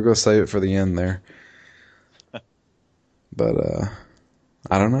 We're gonna save it for the end there. But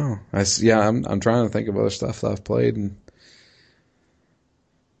I don't know. I'm trying to think of other stuff that I've played, and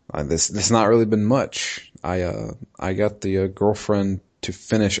this not really been much. I got the girlfriend to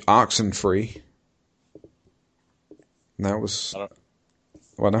finish Oxenfree. And that was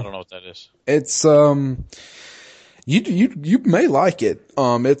what? I don't know what that is. It's you may like it.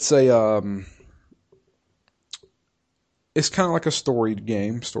 It's kind of like a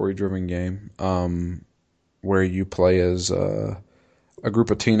story-driven game, where you play as a group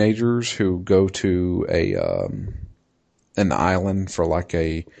of teenagers who go to an island for like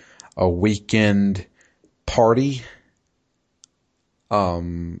a weekend party.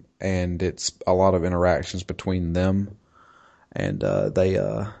 And it's a lot of interactions between them, and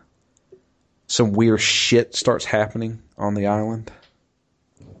some weird shit starts happening on the island.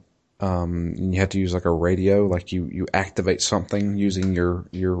 And you have to use like a radio, like you activate something using your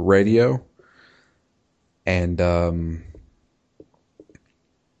radio. And,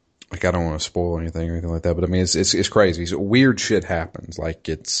 like I don't want to spoil anything or anything like that, but I mean, it's crazy. So weird shit happens. Like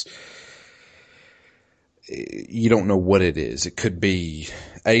you don't know what it is. It could be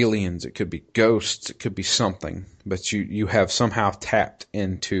aliens. It could be ghosts. It could be something, but you have somehow tapped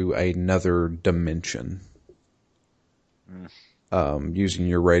into another dimension. Using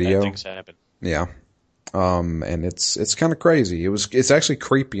your radio. Bad things happen. Yeah. And it's kind of crazy. It's actually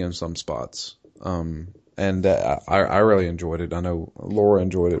creepy in some spots. And I really enjoyed it. I know Laura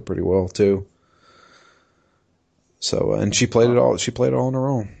enjoyed it pretty well too. So, and she played it all on her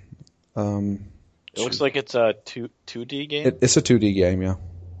own. It looks like it's a 2D game. It's a 2D game, yeah.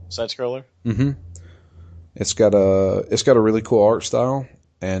 Side scroller. Mm-hmm. It's got a really cool art style.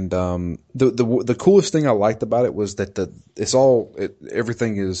 And the coolest thing I liked about it was that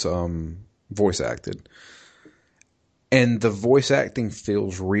everything is voice acted, and the voice acting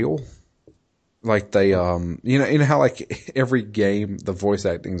feels real. Like they you know how like every game the voice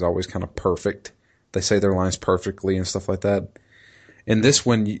acting is always kind of perfect. They say their lines perfectly and stuff like that. In this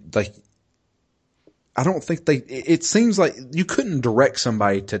one, I don't think it seems like you couldn't direct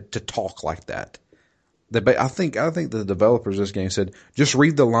somebody to talk like that. I think the developers of this game said, just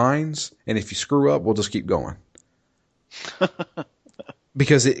read the lines, and if you screw up, we'll just keep going.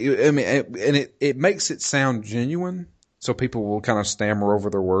 Because it makes it sound genuine, so people will kind of stammer over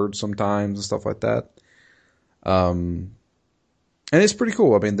their words sometimes and stuff like that. And it's pretty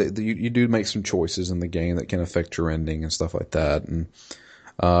cool. I mean, you do make some choices in the game that can affect your ending and stuff like that. And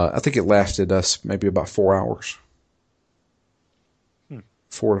I think it lasted us maybe about 4 hours,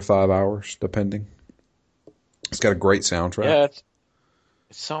 4 to 5 hours, depending. It's got a great soundtrack. Yeah, it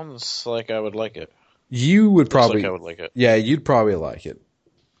sounds like I would like it. You would probably, like I would like it. Yeah, you'd probably like it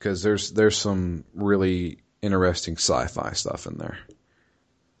because there's some really interesting sci-fi stuff in there.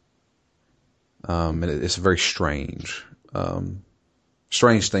 And it's very strange.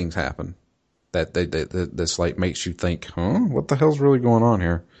 Strange things happen that's like makes you think, what the hell's really going on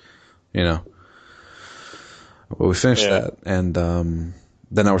here? You know. Well, we finished that, and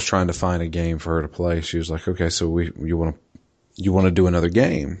then I was trying to find a game for her to play. She was like, "Okay, so you want to do another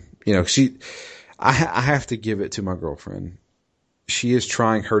game?" You know, I have to give it to my girlfriend. She is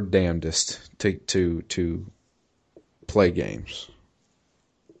trying her damnedest to play games.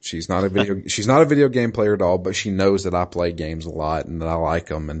 She's not a video game player at all, but she knows that I play games a lot and that I like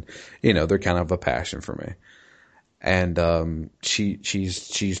them, and they're kind of a passion for me. And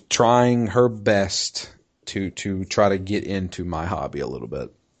she's trying her best to try to get into my hobby a little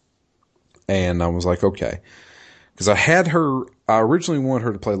bit. And I was like, okay, because I originally wanted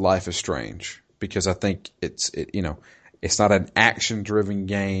her to play Life is Strange because I think it's not an action driven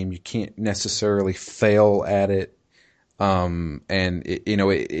game. You can't necessarily fail at it. And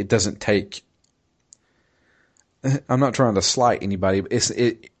it doesn't take, I'm not trying to slight anybody, but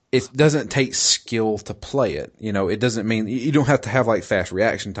it doesn't take skill to play it. It doesn't mean you don't have to have like fast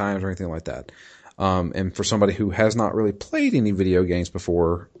reaction times or anything like that. And for somebody who has not really played any video games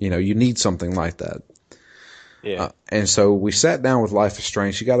before, you need something like that. Yeah. And so we sat down with Life is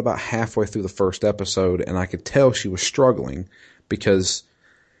Strange. She got about halfway through the first episode, and I could tell she was struggling because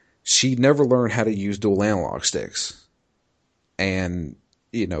she never learned how to use dual analog sticks. And,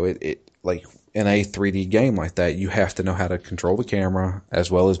 it like in a 3D game like that, you have to know how to control the camera as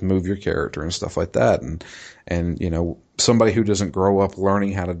well as move your character and stuff like that. And somebody who doesn't grow up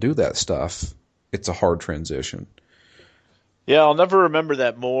learning how to do that stuff, it's a hard transition. Yeah, I'll never remember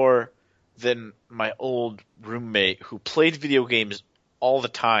that more than my old roommate who played video games all the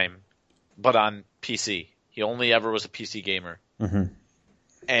time, but on PC. He only ever was a PC gamer. Mm-hmm.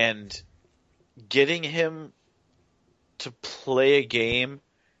 And getting him to play a game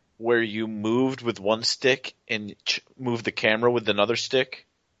where you moved with one stick and moved the camera with another stick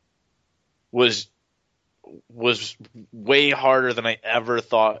was way harder than I ever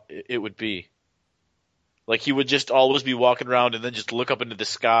thought it would be. Like, he would just always be walking around and then just look up into the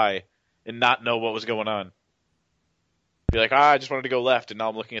sky and not know what was going on. Be like, I just wanted to go left, and now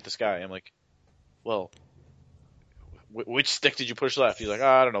I'm looking at the sky. I'm like, well, which stick did you push left? He's like,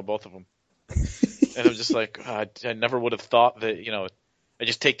 I don't know, both of them. And I'm just like, I never would have thought that, I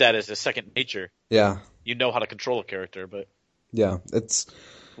just take that as a second nature. Yeah. You know how to control a character, but... Yeah, it's...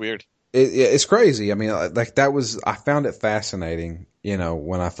 weird. It's crazy. I mean, like I found it fascinating,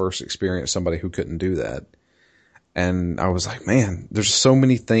 when I first experienced somebody who couldn't do that. And I was like, man, there's so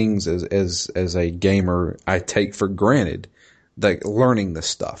many things as a gamer I take for granted, like learning this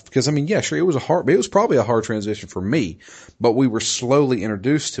stuff. Because I mean, yeah, sure, it was probably a hard transition for me, but we were slowly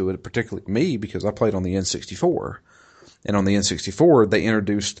introduced to it, particularly me, because I played on the N64. And on the N64, they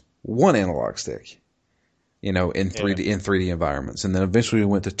introduced one analog stick, in 3D environments. And then eventually we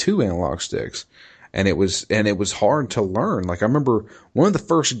went to two analog sticks. And it was hard to learn. Like, I remember one of the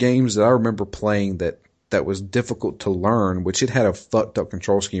first games that I remember playing that was difficult to learn, which it had a fucked up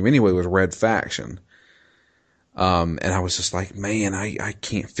control scheme anyway, was Red Faction. And I was just like, man, I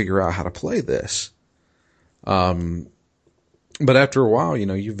can't figure out how to play this. But after a while,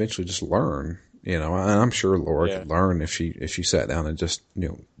 you eventually just learn, and I'm sure Laura could learn if she sat down and just,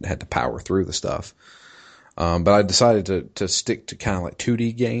 had to power through the stuff. But I decided to stick to kind of like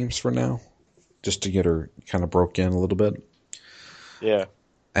 2D games for now, just to get her kind of broke in a little bit. Yeah.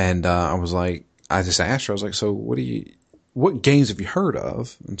 And, I just asked her, I was like, so what games have you heard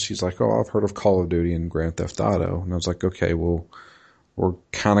of? And she's like, oh, I've heard of Call of Duty and Grand Theft Auto. And I was like, okay, well, we're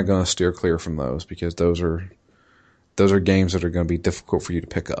kind of going to steer clear from those because those are games that are going to be difficult for you to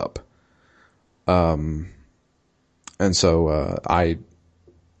pick up. And so, I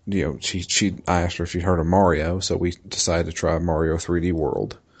asked her if she'd heard of Mario. So we decided to try Mario 3D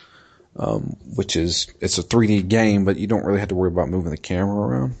World, which it's a 3D game, but you don't really have to worry about moving the camera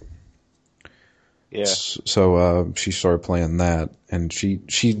around. Yeah. So she started playing that, and she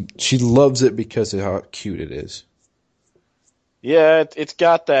loves it because of how cute it is. Yeah, it's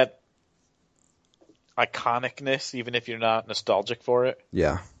got that iconicness, even if you're not nostalgic for it.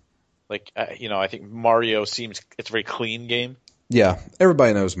 Yeah. Like, I think Mario it's a very clean game. Yeah,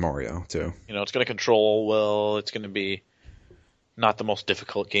 everybody knows Mario too. It's going to control well. It's going to be not the most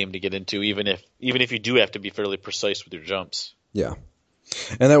difficult game to get into, even if you do have to be fairly precise with your jumps. Yeah.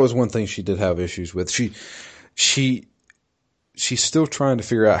 And that was one thing she did have issues with. She's still trying to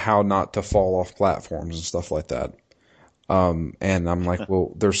figure out how not to fall off platforms and stuff like that. And I'm like,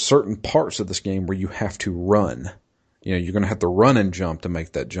 well, there's certain parts of this game where you have to run. You're going to have to run and jump to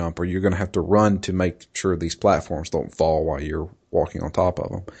make that jump, or you're going to have to run to make sure these platforms don't fall while you're walking on top of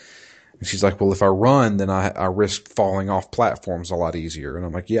them. And she's like, well, if I run, then I risk falling off platforms a lot easier. And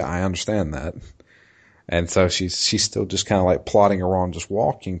I'm like, yeah, I understand that. And so she's still just kind of like plodding around, just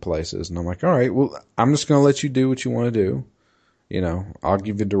walking places. And I'm like, all right, well, I'm just going to let you do what you want to do. I'll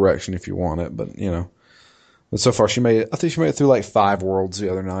give you direction if you want it. But, but so far I think she made it through like 5 worlds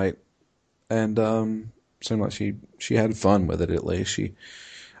the other night. And, seemed like she had fun with it at least.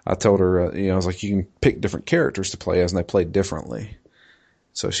 I told her, I was like, you can pick different characters to play as, and they play differently.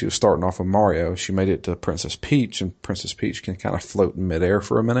 So she was starting off with Mario. She made it to Princess Peach, and Princess Peach can kind of float in midair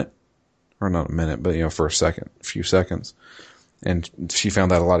for a minute. Or not a minute, but for a few seconds. And she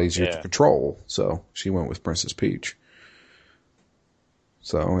found that a lot easier to control. So she went with Princess Peach.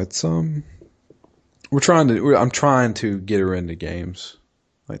 So it's I'm trying to get her into games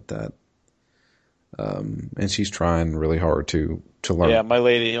like that. And she's trying really hard to learn. Yeah, my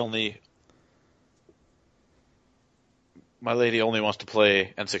lady only wants to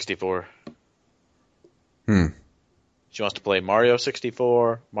play N64. She wants to play Mario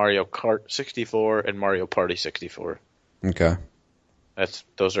 64, Mario Kart 64, and Mario Party 64. Okay.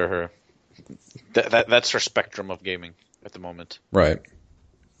 Those are her. That's her spectrum of gaming at the moment. Right.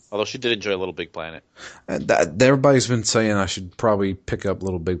 Although she did enjoy Little Big Planet. Everybody's been saying I should probably pick up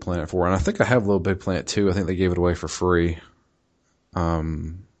Little Big Planet 4, and I think I have Little Big Planet 2. I think they gave it away for free.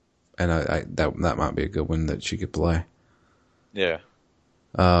 And that might be a good one that she could play. Yeah.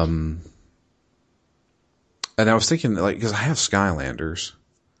 And I was thinking, because I have Skylanders.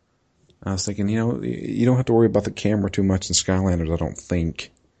 I was thinking, you don't have to worry about the camera too much in Skylanders, I don't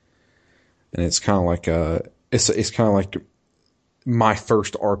think. And it's kind of like it's kind of like my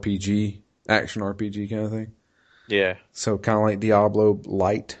first RPG, action RPG kind of thing. Yeah. So kind of like Diablo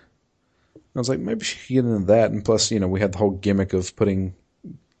Light. I was like, maybe she could get into that. And plus, we had the whole gimmick of putting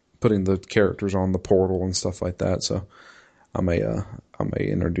the characters on the portal and stuff like that. So I may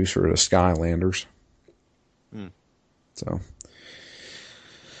introduce her to Skylanders. So,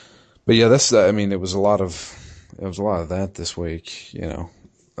 but yeah, that's. I mean, it was a lot of that this week.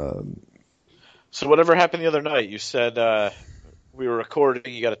 So whatever happened the other night? You said we were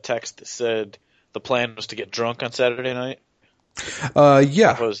recording. You got a text that said the plan was to get drunk on Saturday night.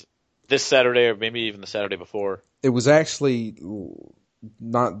 Yeah. It was this Saturday, or maybe even the Saturday before. It was actually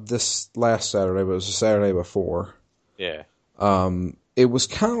not this last Saturday, but it was the Saturday before. Yeah. It was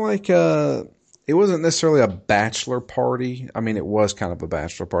kind of like it wasn't necessarily a bachelor party. I mean, it was kind of a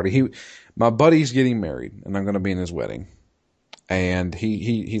bachelor party. My buddy's getting married, and I'm going to be in his wedding. And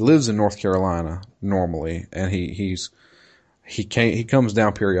he lives in North Carolina normally, and he comes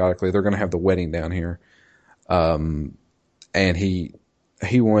down periodically. They're going to have the wedding down here, and he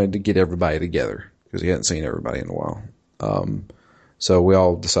wanted to get everybody together because he hadn't seen everybody in a while. So we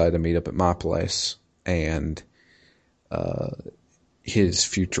all decided to meet up at my place, and his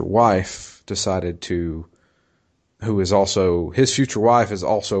future wife decided to, his future wife is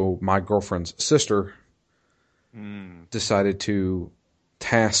also my girlfriend's sister, decided to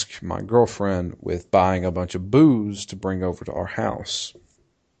task my girlfriend with buying a bunch of booze to bring over to our house.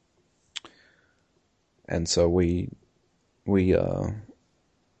 And so we kind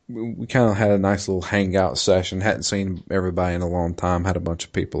of had a nice little hangout session. Hadn't seen everybody in a long time. Had a bunch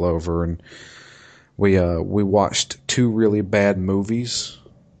of people over, and we watched 2 really bad movies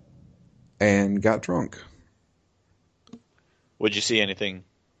and got drunk. Would you see anything?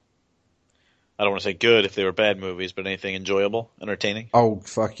 I don't want to say good if they were bad movies, but anything enjoyable, entertaining? Oh,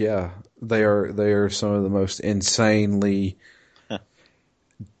 fuck yeah. They are some of the most insanely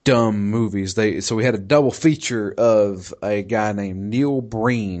dumb movies. So we had a double feature of a guy named Neil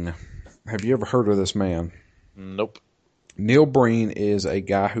Breen. Have you ever heard of this man? Nope. Neil Breen is a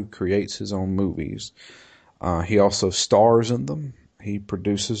guy who creates his own movies. He also stars in them. He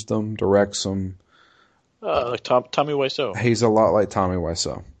produces them, directs them. Like Tommy Wiseau. He's a lot like Tommy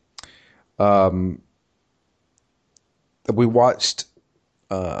Wiseau. We watched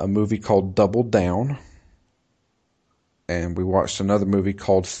a movie called Double Down, and we watched another movie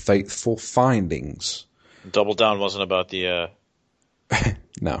called Fateful Findings. Double Down wasn't about the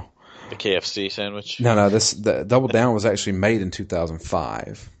no, the KFC sandwich. No. The Double Down was actually made in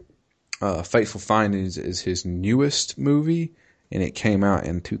 2005. Fateful Findings is his newest movie, and it came out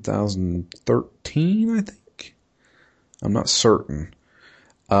in 2013, I think. I'm not certain.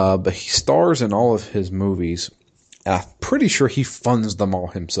 But he stars in all of his movies, and I'm pretty sure he funds them all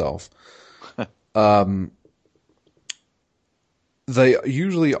himself. They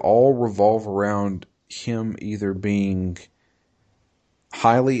usually all revolve around him either being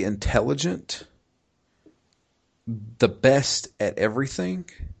highly intelligent, the best at everything.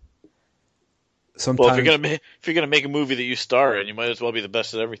 Sometimes, well, if you're gonna make a movie that you star in, you might as well be the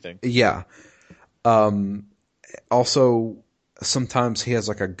best at everything. Yeah. Also, sometimes he has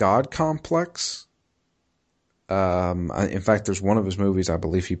like a god complex. In fact, there's one of his movies, I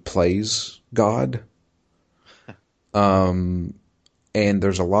believe he plays God. And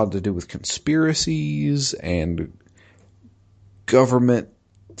there's a lot to do with conspiracies and government,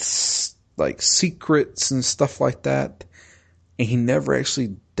 like secrets and stuff like that. And he never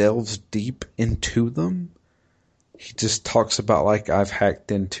actually delves deep into them. he just talks about like I've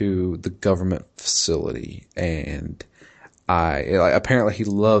hacked into the government facility and apparently he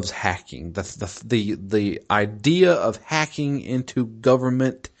loves hacking. The idea of hacking into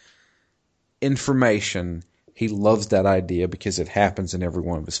government information, he loves that idea because it happens in every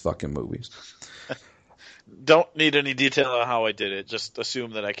one of his fucking movies. Don't need any detail on how I did it. Just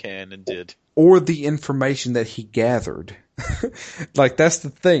assume that I can and did. Or the information that he gathered. Like, that's the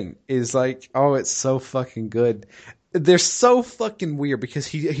thing, is like, oh, it's so fucking good. They're so fucking weird because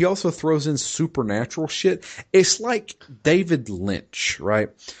he also throws in supernatural shit. It's like David Lynch, right?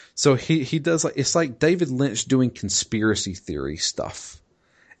 So he does like, it's like David Lynch doing conspiracy theory stuff.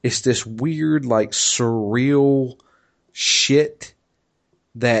 It's this weird, like, surreal shit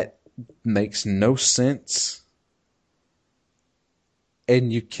that makes no sense.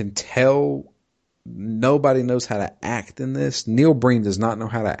 And you can tell nobody knows how to act in this. Neil Breen does not know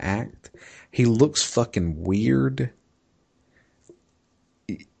how to act. He looks fucking weird.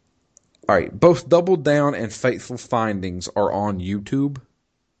 All right, both Double Down and Fateful Findings are on YouTube.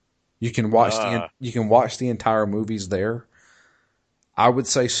 You can watch the entire movies there. I would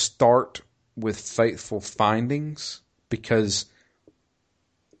say start with Fateful Findings because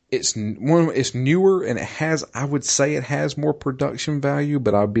it's newer and I would say it has more production value,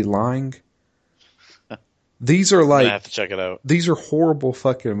 but I'd be lying. These are like, I have to check it out. These are horrible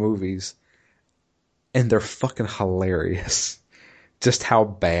fucking movies, and they're fucking hilarious. Just how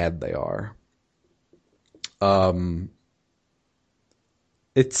bad they are.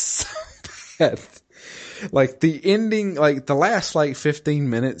 It's so bad. Like the ending, like the last like 15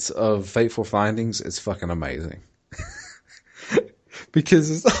 minutes of Fateful Findings is fucking amazing.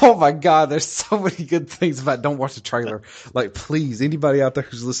 Because oh my god, there's so many good things about don't watch the trailer. Like please, anybody out there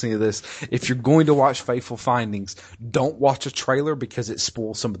who's listening to this, if you're going to watch Fateful Findings, don't watch a trailer because it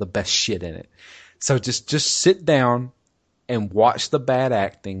spoils some of the best shit in it. So just sit down and watch the bad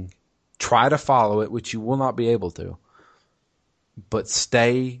acting. Try to follow it, which you will not be able to. But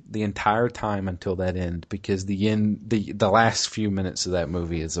stay the entire time until that end, because the last few minutes of that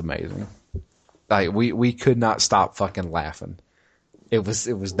movie is amazing. Like we could not stop fucking laughing. It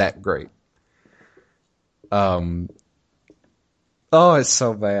was that great. Oh, it's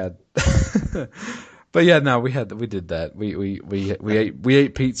so bad. But yeah, no, we did that. We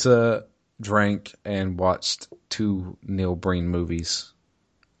ate pizza, drank, and watched 2 Neil Breen movies.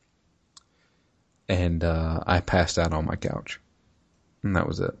 And I passed out on my couch. And that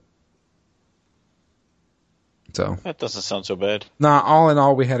was it. So that doesn't sound so bad. Nah, all in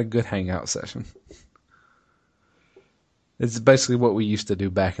all, we had a good hangout session. It's basically what we used to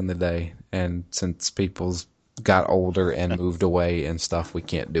do back in the day. And since people's got older and moved away and stuff, we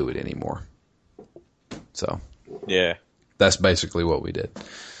can't do it anymore. So yeah, that's basically what we did.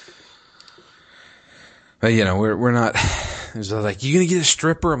 But you know, we're not. It's like, you gonna get a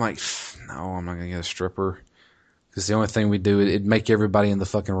stripper? I'm like, no, I'm not gonna get a stripper. Because the only thing we do, it'd make everybody in the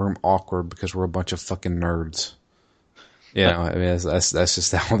fucking room awkward because we're a bunch of fucking nerds. You know, I mean, that's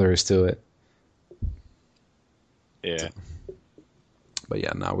just all there is to it. Yeah. So, but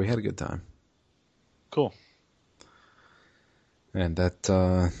yeah, no, we had a good time. Cool. And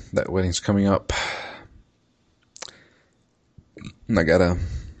that wedding's coming up. And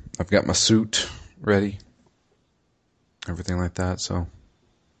I've got my suit ready. Everything like that, so.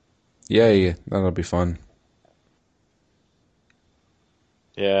 Yay, that'll be fun.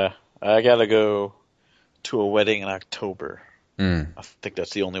 Yeah, I gotta go to a wedding in October. I think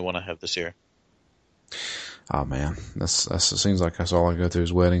that's the only one I have this year. Oh man, it seems like that's all I go through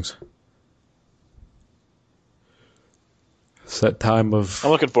is weddings. It's that time of.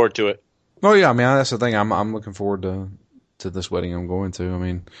 I'm looking forward to it. Oh yeah, I mean that's the thing. I'm looking forward to this wedding I'm going to. I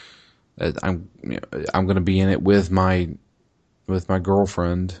mean, I'm going to be in it with my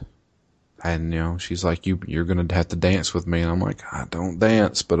girlfriend. And, you know, she's like, you're going to have to dance with me. And I'm like, I don't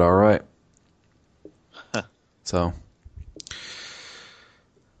dance, but all right. So,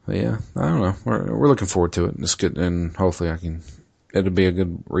 but yeah, I don't know. We're looking forward to it. It's good. And hopefully it'll be a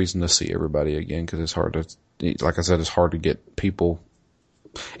good reason to see everybody again. Cause it's hard to, like I said, it's hard to get people.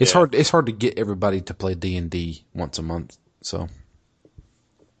 It's hard to get everybody to play D&D once a month. So,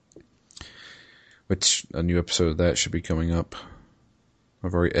 which a new episode of that should be coming up.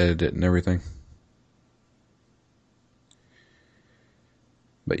 I've already edited it and everything.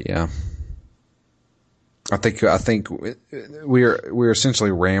 But yeah. I think we're essentially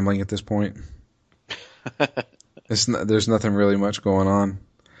rambling at this point. There's nothing really much going on.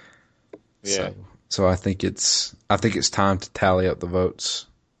 Yeah. So I think it's time to tally up the votes.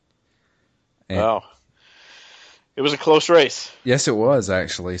 It It was a close race. Yes, it was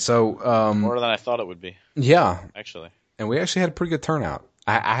actually. So More than I thought it would be. Yeah, actually, and we actually had a pretty good turnout.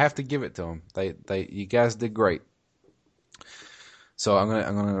 I have to give it to them. You guys did great. So I'm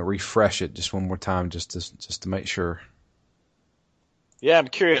gonna refresh it just one more time, just to make sure. Yeah, I'm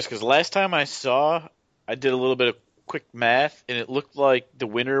curious because last time I saw, I did a little bit of quick math, and it looked like the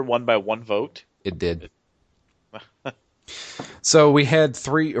winner won by 1 vote. It did. So we had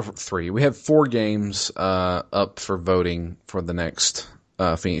we had 4 games up for voting for the next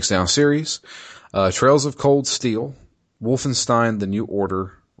Phoenix Down series. Trails of Cold Steel, Wolfenstein: The New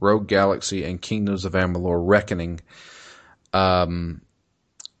Order, Rogue Galaxy, and Kingdoms of Amalur: Reckoning. And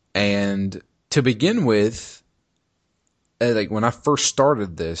to begin with, like when I first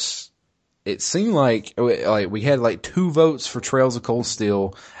started this, it seemed like we had like 2 votes for Trails of Cold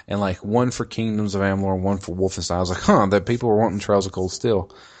Steel and like 1 for Kingdoms of Amalur and 1 for Wolfenstein. I was like, that people were wanting Trails of Cold Steel.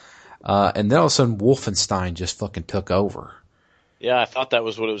 And then all of a sudden Wolfenstein just fucking took over. Yeah, I thought that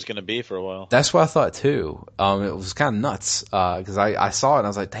was what it was going to be for a while. That's what I thought too. It was kind of nuts, cause I saw it and I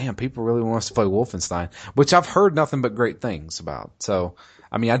was like, damn, people really want us to play Wolfenstein, which I've heard nothing but great things about. So,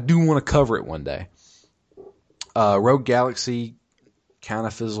 I mean, I do want to cover it one day. Rogue Galaxy kind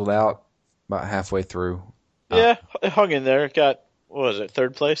of fizzled out about halfway through. Yeah, it hung in there. It got, what was it,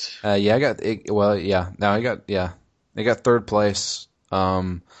 3rd place? Yeah, I got it. Well, yeah, no, it got 3rd place.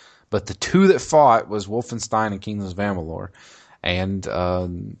 But the 2 that fought was Wolfenstein and Kingdoms of Amalur. And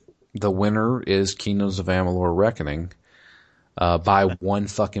the winner is Kingdoms of Amalur: Reckoning by 1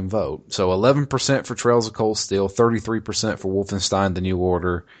 fucking vote. So 11% for Trails of Cold Steel, 33% for Wolfenstein: The New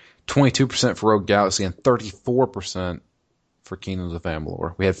Order, 22% for Rogue Galaxy, and 34% for Kingdoms of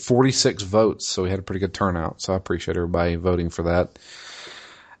Amalur. We had 46 votes, so we had a pretty good turnout. So I appreciate everybody voting for that.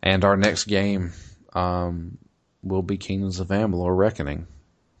 And our next game will be Kingdoms of Amalur: Reckoning.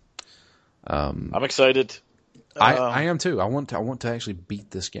 I'm excited. I am too. I want to actually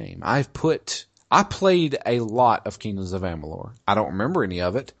beat this game. I played a lot of Kingdoms of Amalur. I don't remember any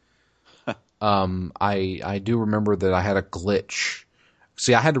of it. I do remember that I had a glitch.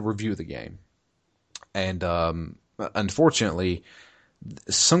 See, I had to review the game, and unfortunately,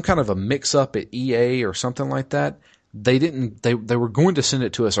 some kind of a mix-up at EA or something like that. They didn't. They were going to send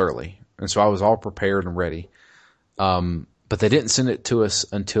it to us early, and so I was all prepared and ready. But they didn't send it to us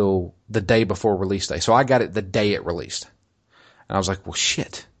until the day before release day. So I got it the day it released. And I was like, well,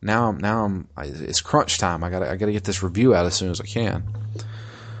 shit. Now it's crunch time. I gotta get this review out as soon as I can.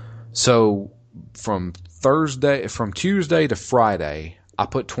 So from Tuesday to Friday, I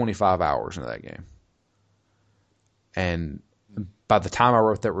put 25 hours into that game. And by the time I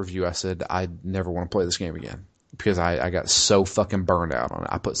wrote that review, I said, I never want to play this game again. Because I got so fucking burned out on it.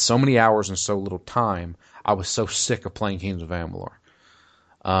 I put so many hours and so little time. I was so sick of playing Kingdoms of Amalur.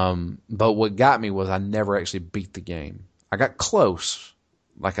 But what got me was I never actually beat the game. I got close.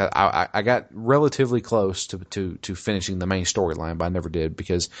 Like I got relatively close to finishing the main storyline, but I never did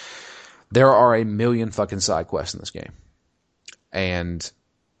because there are a million fucking side quests in this game. And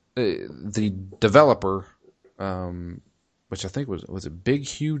the developer, which I think was it Big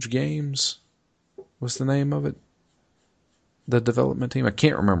Huge Games? What's the name of it? The development team? I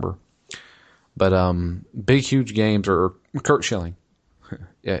can't remember. But Big Huge Games, or Kurt Schilling.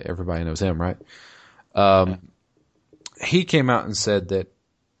 Yeah, everybody knows him, right? He came out and said that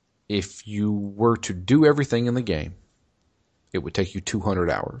if you were to do everything in the game, it would take you 200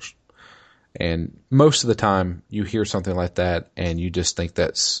 hours. And most of the time you hear something like that and you just think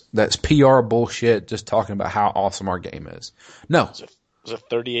that's PR bullshit, just talking about how awesome our game is. No. Was it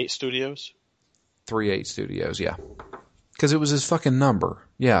 38 studios? 38 studios, yeah. Because it was his fucking number.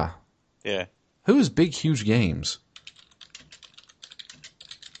 Yeah. Yeah. Who is Big Huge Games?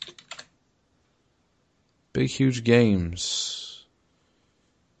 Big Huge Games.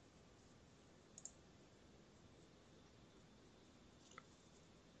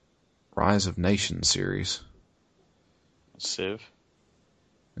 Rise of Nations series. Civ.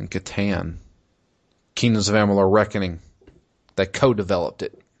 And Catan. Kingdoms of Amalur: Reckoning. They co-developed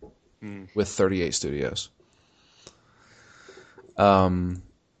it with 38 studios.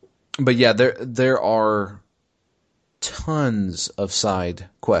 But yeah, there are tons of side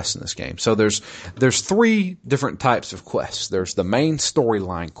quests in this game. So there's 3 different types of quests. There's the main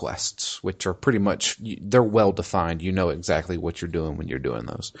storyline quests, which are pretty much, they're well defined. You know exactly what you're doing when you're doing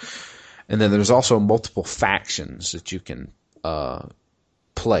those. And then there's also multiple factions that you can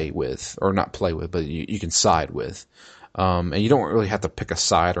play with, or not play with, but you can side with. And you don't really have to pick a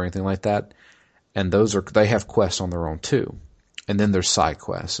side or anything like that. And they have quests on their own too. And then there's side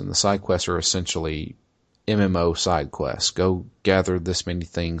quests, and the side quests are essentially MMO side quests. Go gather this many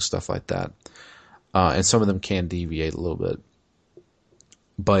things, stuff like that. and some of them can deviate a little bit.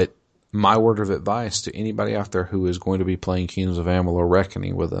 But my word of advice to anybody out there who is going to be playing Kingdoms of Amalur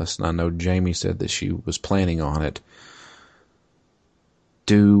Reckoning with us, and I know Jamie said that she was planning on it,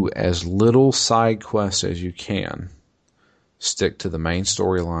 do as little side quests as you can. Stick to the main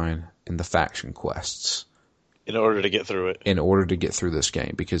storyline and the faction quests. In order to get through it. In order to get through this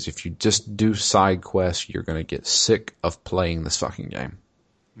game. Because if you just do side quests, you're going to get sick of playing this fucking game.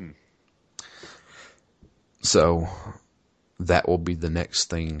 So, that will be the next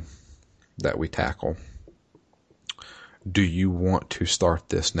thing that we tackle. Do you want to start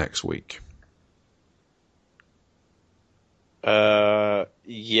this next week?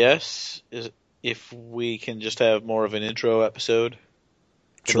 Yes. If we can just have more of an intro episode.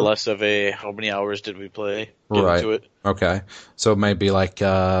 Sure. Less of a how many hours did we play? Get right. into it. Okay. So maybe like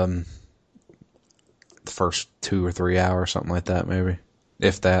the first 2 or 3 hours, something like that, maybe.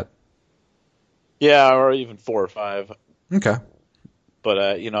 If that. Yeah, or even 4 or 5. Okay. But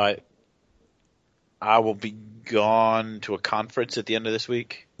I will be gone to a conference at the end of this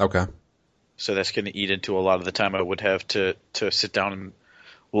week. Okay. So that's going to eat into a lot of the time I would have to sit down and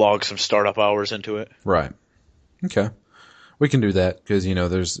log some startup hours into it. Right. Okay. We can do that because,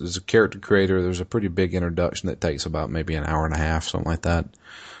 there's a character creator. There's a pretty big introduction that takes about maybe an hour and a half, something like that.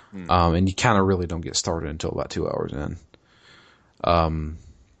 And you kind of really don't get started until about 2 hours in.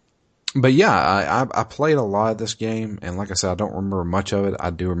 But yeah, I played a lot of this game, and like I said, I don't remember much of it. I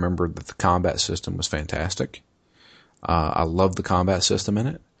do remember that the combat system was fantastic. I love the combat system in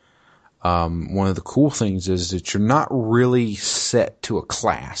it. One of the cool things is that you're not really set to a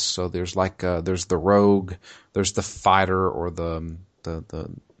class. So there's there's the rogue, there's the fighter or the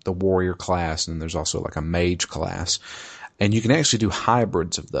warrior class, and there's also like a mage class. And you can actually do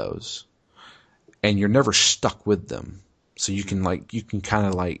hybrids of those. And you're never stuck with them. So you can kind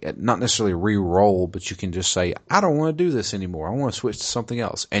of not necessarily re-roll, but you can just say, I don't want to do this anymore. I want to switch to something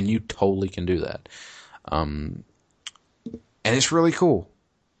else. And you totally can do that. And it's really cool.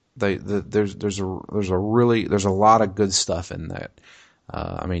 There's a lot of good stuff in that.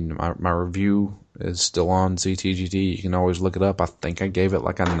 My review is still on ZTGT. You can always look it up. I think I gave it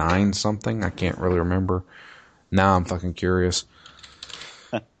like a 9 something. I can't really remember. Now I'm fucking curious.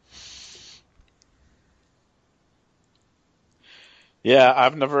 Yeah,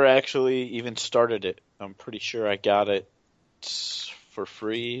 I've never actually even started it. I'm pretty sure I got it for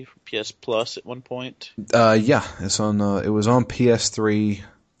free, PS Plus at one point. Yeah, it's on. It was on PS3,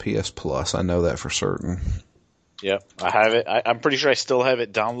 PS Plus. I know that for certain. Yep, I have it. I'm pretty sure I still have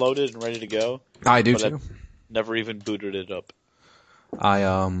it downloaded and ready to go. I do too. I've never even booted it up.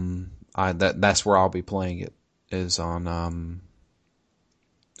 That's where I'll be playing it. Is on.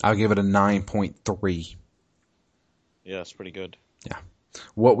 I'll give it a 9.3. Yeah, it's pretty good. Yeah.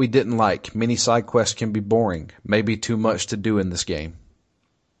 What we didn't like: many side quests can be boring. Maybe too much to do in this game.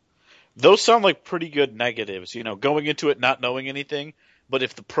 Those sound like pretty good negatives. Going into it not knowing anything. But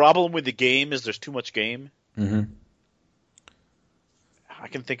if the problem with the game is there's too much game, I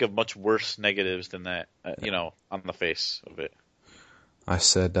can think of much worse negatives than that, on the face of it. I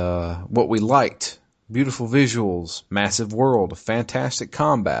said, what we liked: beautiful visuals, massive world, fantastic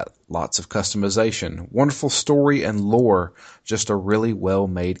combat, lots of customization, wonderful story and lore, just a really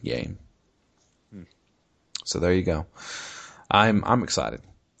well-made game. So there you go. I'm excited.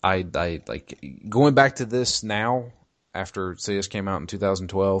 I like going back to this now after CS came out in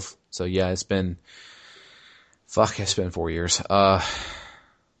 2012. So yeah, it's been 4 years.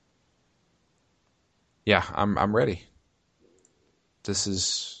 Yeah, I'm ready. This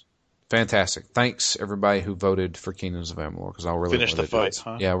is fantastic. Thanks everybody who voted for Kingdoms of Amalur, because I'll really finish the fight.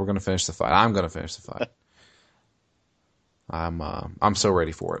 Huh? Yeah, we're gonna finish the fight. I'm gonna finish the fight. I'm so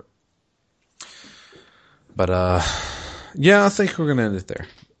ready for it. But yeah, I think we're gonna end it there.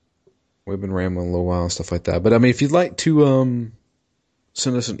 We've been rambling a little while and stuff like that. But if you'd like to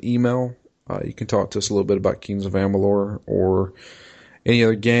send us an email, you can talk to us a little bit about Kingdoms of Amalur or any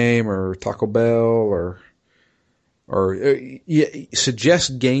other game or Taco Bell or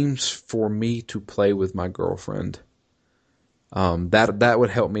suggest games for me to play with my girlfriend. That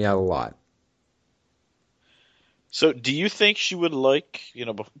would help me out a lot. So do you think she would like,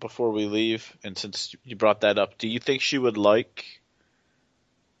 before we leave, and since you brought that up, do you think she would like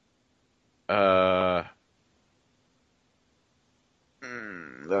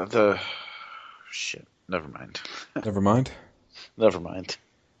shit, never mind. Never mind? Never mind.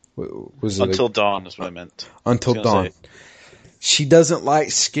 Was it Until Dawn is what I meant. Until Dawn. She doesn't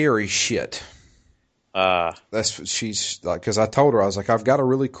like scary shit. That's what she's like, because I told her, I was like, I've got a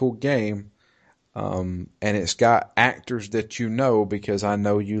really cool game, and it's got actors that because I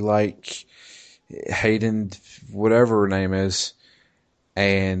know you like, Hayden, whatever her name is,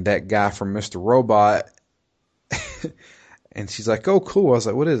 and that guy from Mr. Robot. And she's like, oh, cool. I was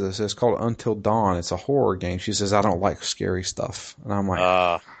like, what is this? It's called Until Dawn. It's a horror game. She says, I don't like scary stuff. And I'm like,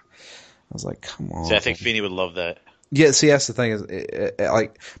 I was like, come on. See, I think Feeny would love that. Yeah, see, that's the thing is,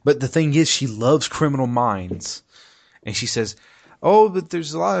 but the thing is, she loves Criminal Minds. And she says, oh, but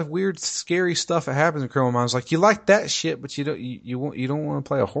there's a lot of weird, scary stuff that happens in Criminal Minds. Like, you like that shit, but you don't want to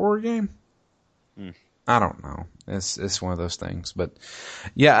play a horror game? I don't know. It's one of those things, but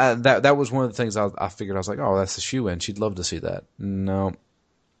yeah, that was one of the things I figured. I was like, oh, that's a shoe in. She'd love to see that. No,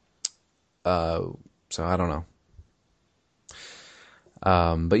 so I don't know.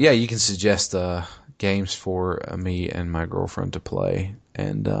 But yeah, you can suggest games for me and my girlfriend to play,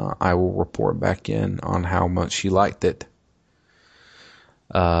 and I will report back in on how much she liked it.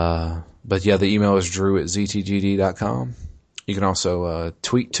 But yeah, the email is drew@ztgd.com. You can also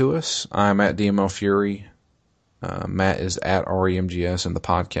tweet to us. I'm at DML Fury. Matt is at REMGS, and the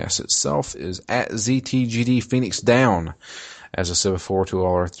podcast itself is at ZTGD Phoenix Down. As I said before, to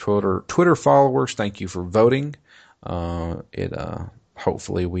all our Twitter followers, thank you for voting.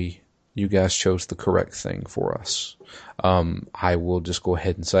 Hopefully you guys chose the correct thing for us. I will just go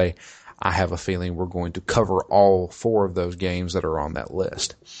ahead and say I have a feeling we're going to cover all 4 of those games that are on that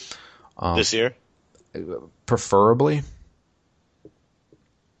list. This year? Preferably.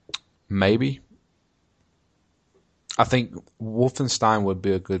 Maybe. I think Wolfenstein would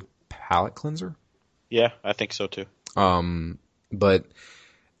be a good palate cleanser. Yeah, I think so too. But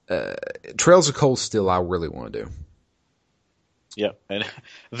Trails of Cold Steel I really want to do. Yeah, and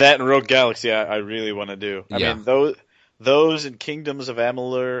that and Rogue Galaxy I really want to do. I mean, those and Kingdoms of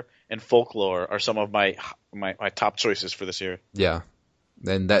Amalur and Folklore are some of my top choices for this year. Yeah,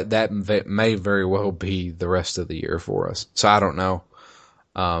 and that may very well be the rest of the year for us. So I don't know.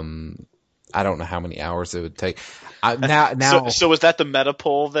 I don't know how many hours it would take. So was that the meta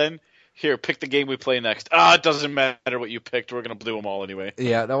poll then? Here, pick the game we play next. It doesn't matter what you picked. We're gonna do them all anyway.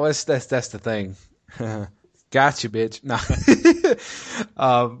 Yeah, no, that's the thing. Gotcha, bitch. No.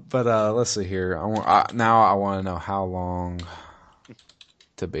 But let's see here. I want to know how long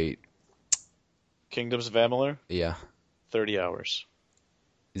to beat Kingdoms of Amalur. Yeah, 30 hours.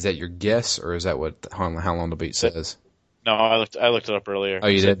 Is that your guess, or is that how long to beat says? No, I looked it up earlier. Oh,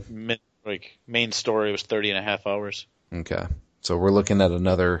 you did? Main story was 30.5 hours. Okay. So we're looking at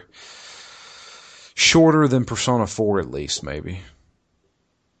another shorter than Persona 4 at least, maybe.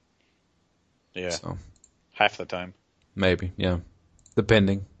 Yeah. So, half the time. Maybe, yeah.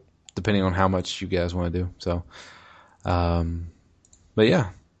 Depending on how much you guys want to do. So, but yeah,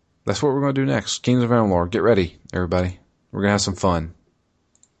 that's what we're going to do next. Kingdoms of Amalur. Get ready, everybody. We're going to have some fun.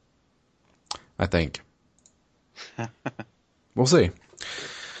 I think. We'll see.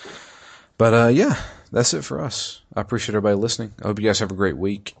 But yeah, that's it for us. I appreciate everybody listening. I hope you guys have a great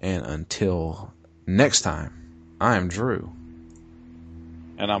week. And until next time, I am Drew.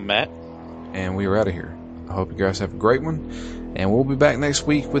 And I'm Matt. And we are out of here. I hope you guys have a great one. And we'll be back next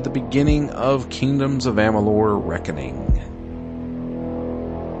week with the beginning of Kingdoms of Amalur Reckoning.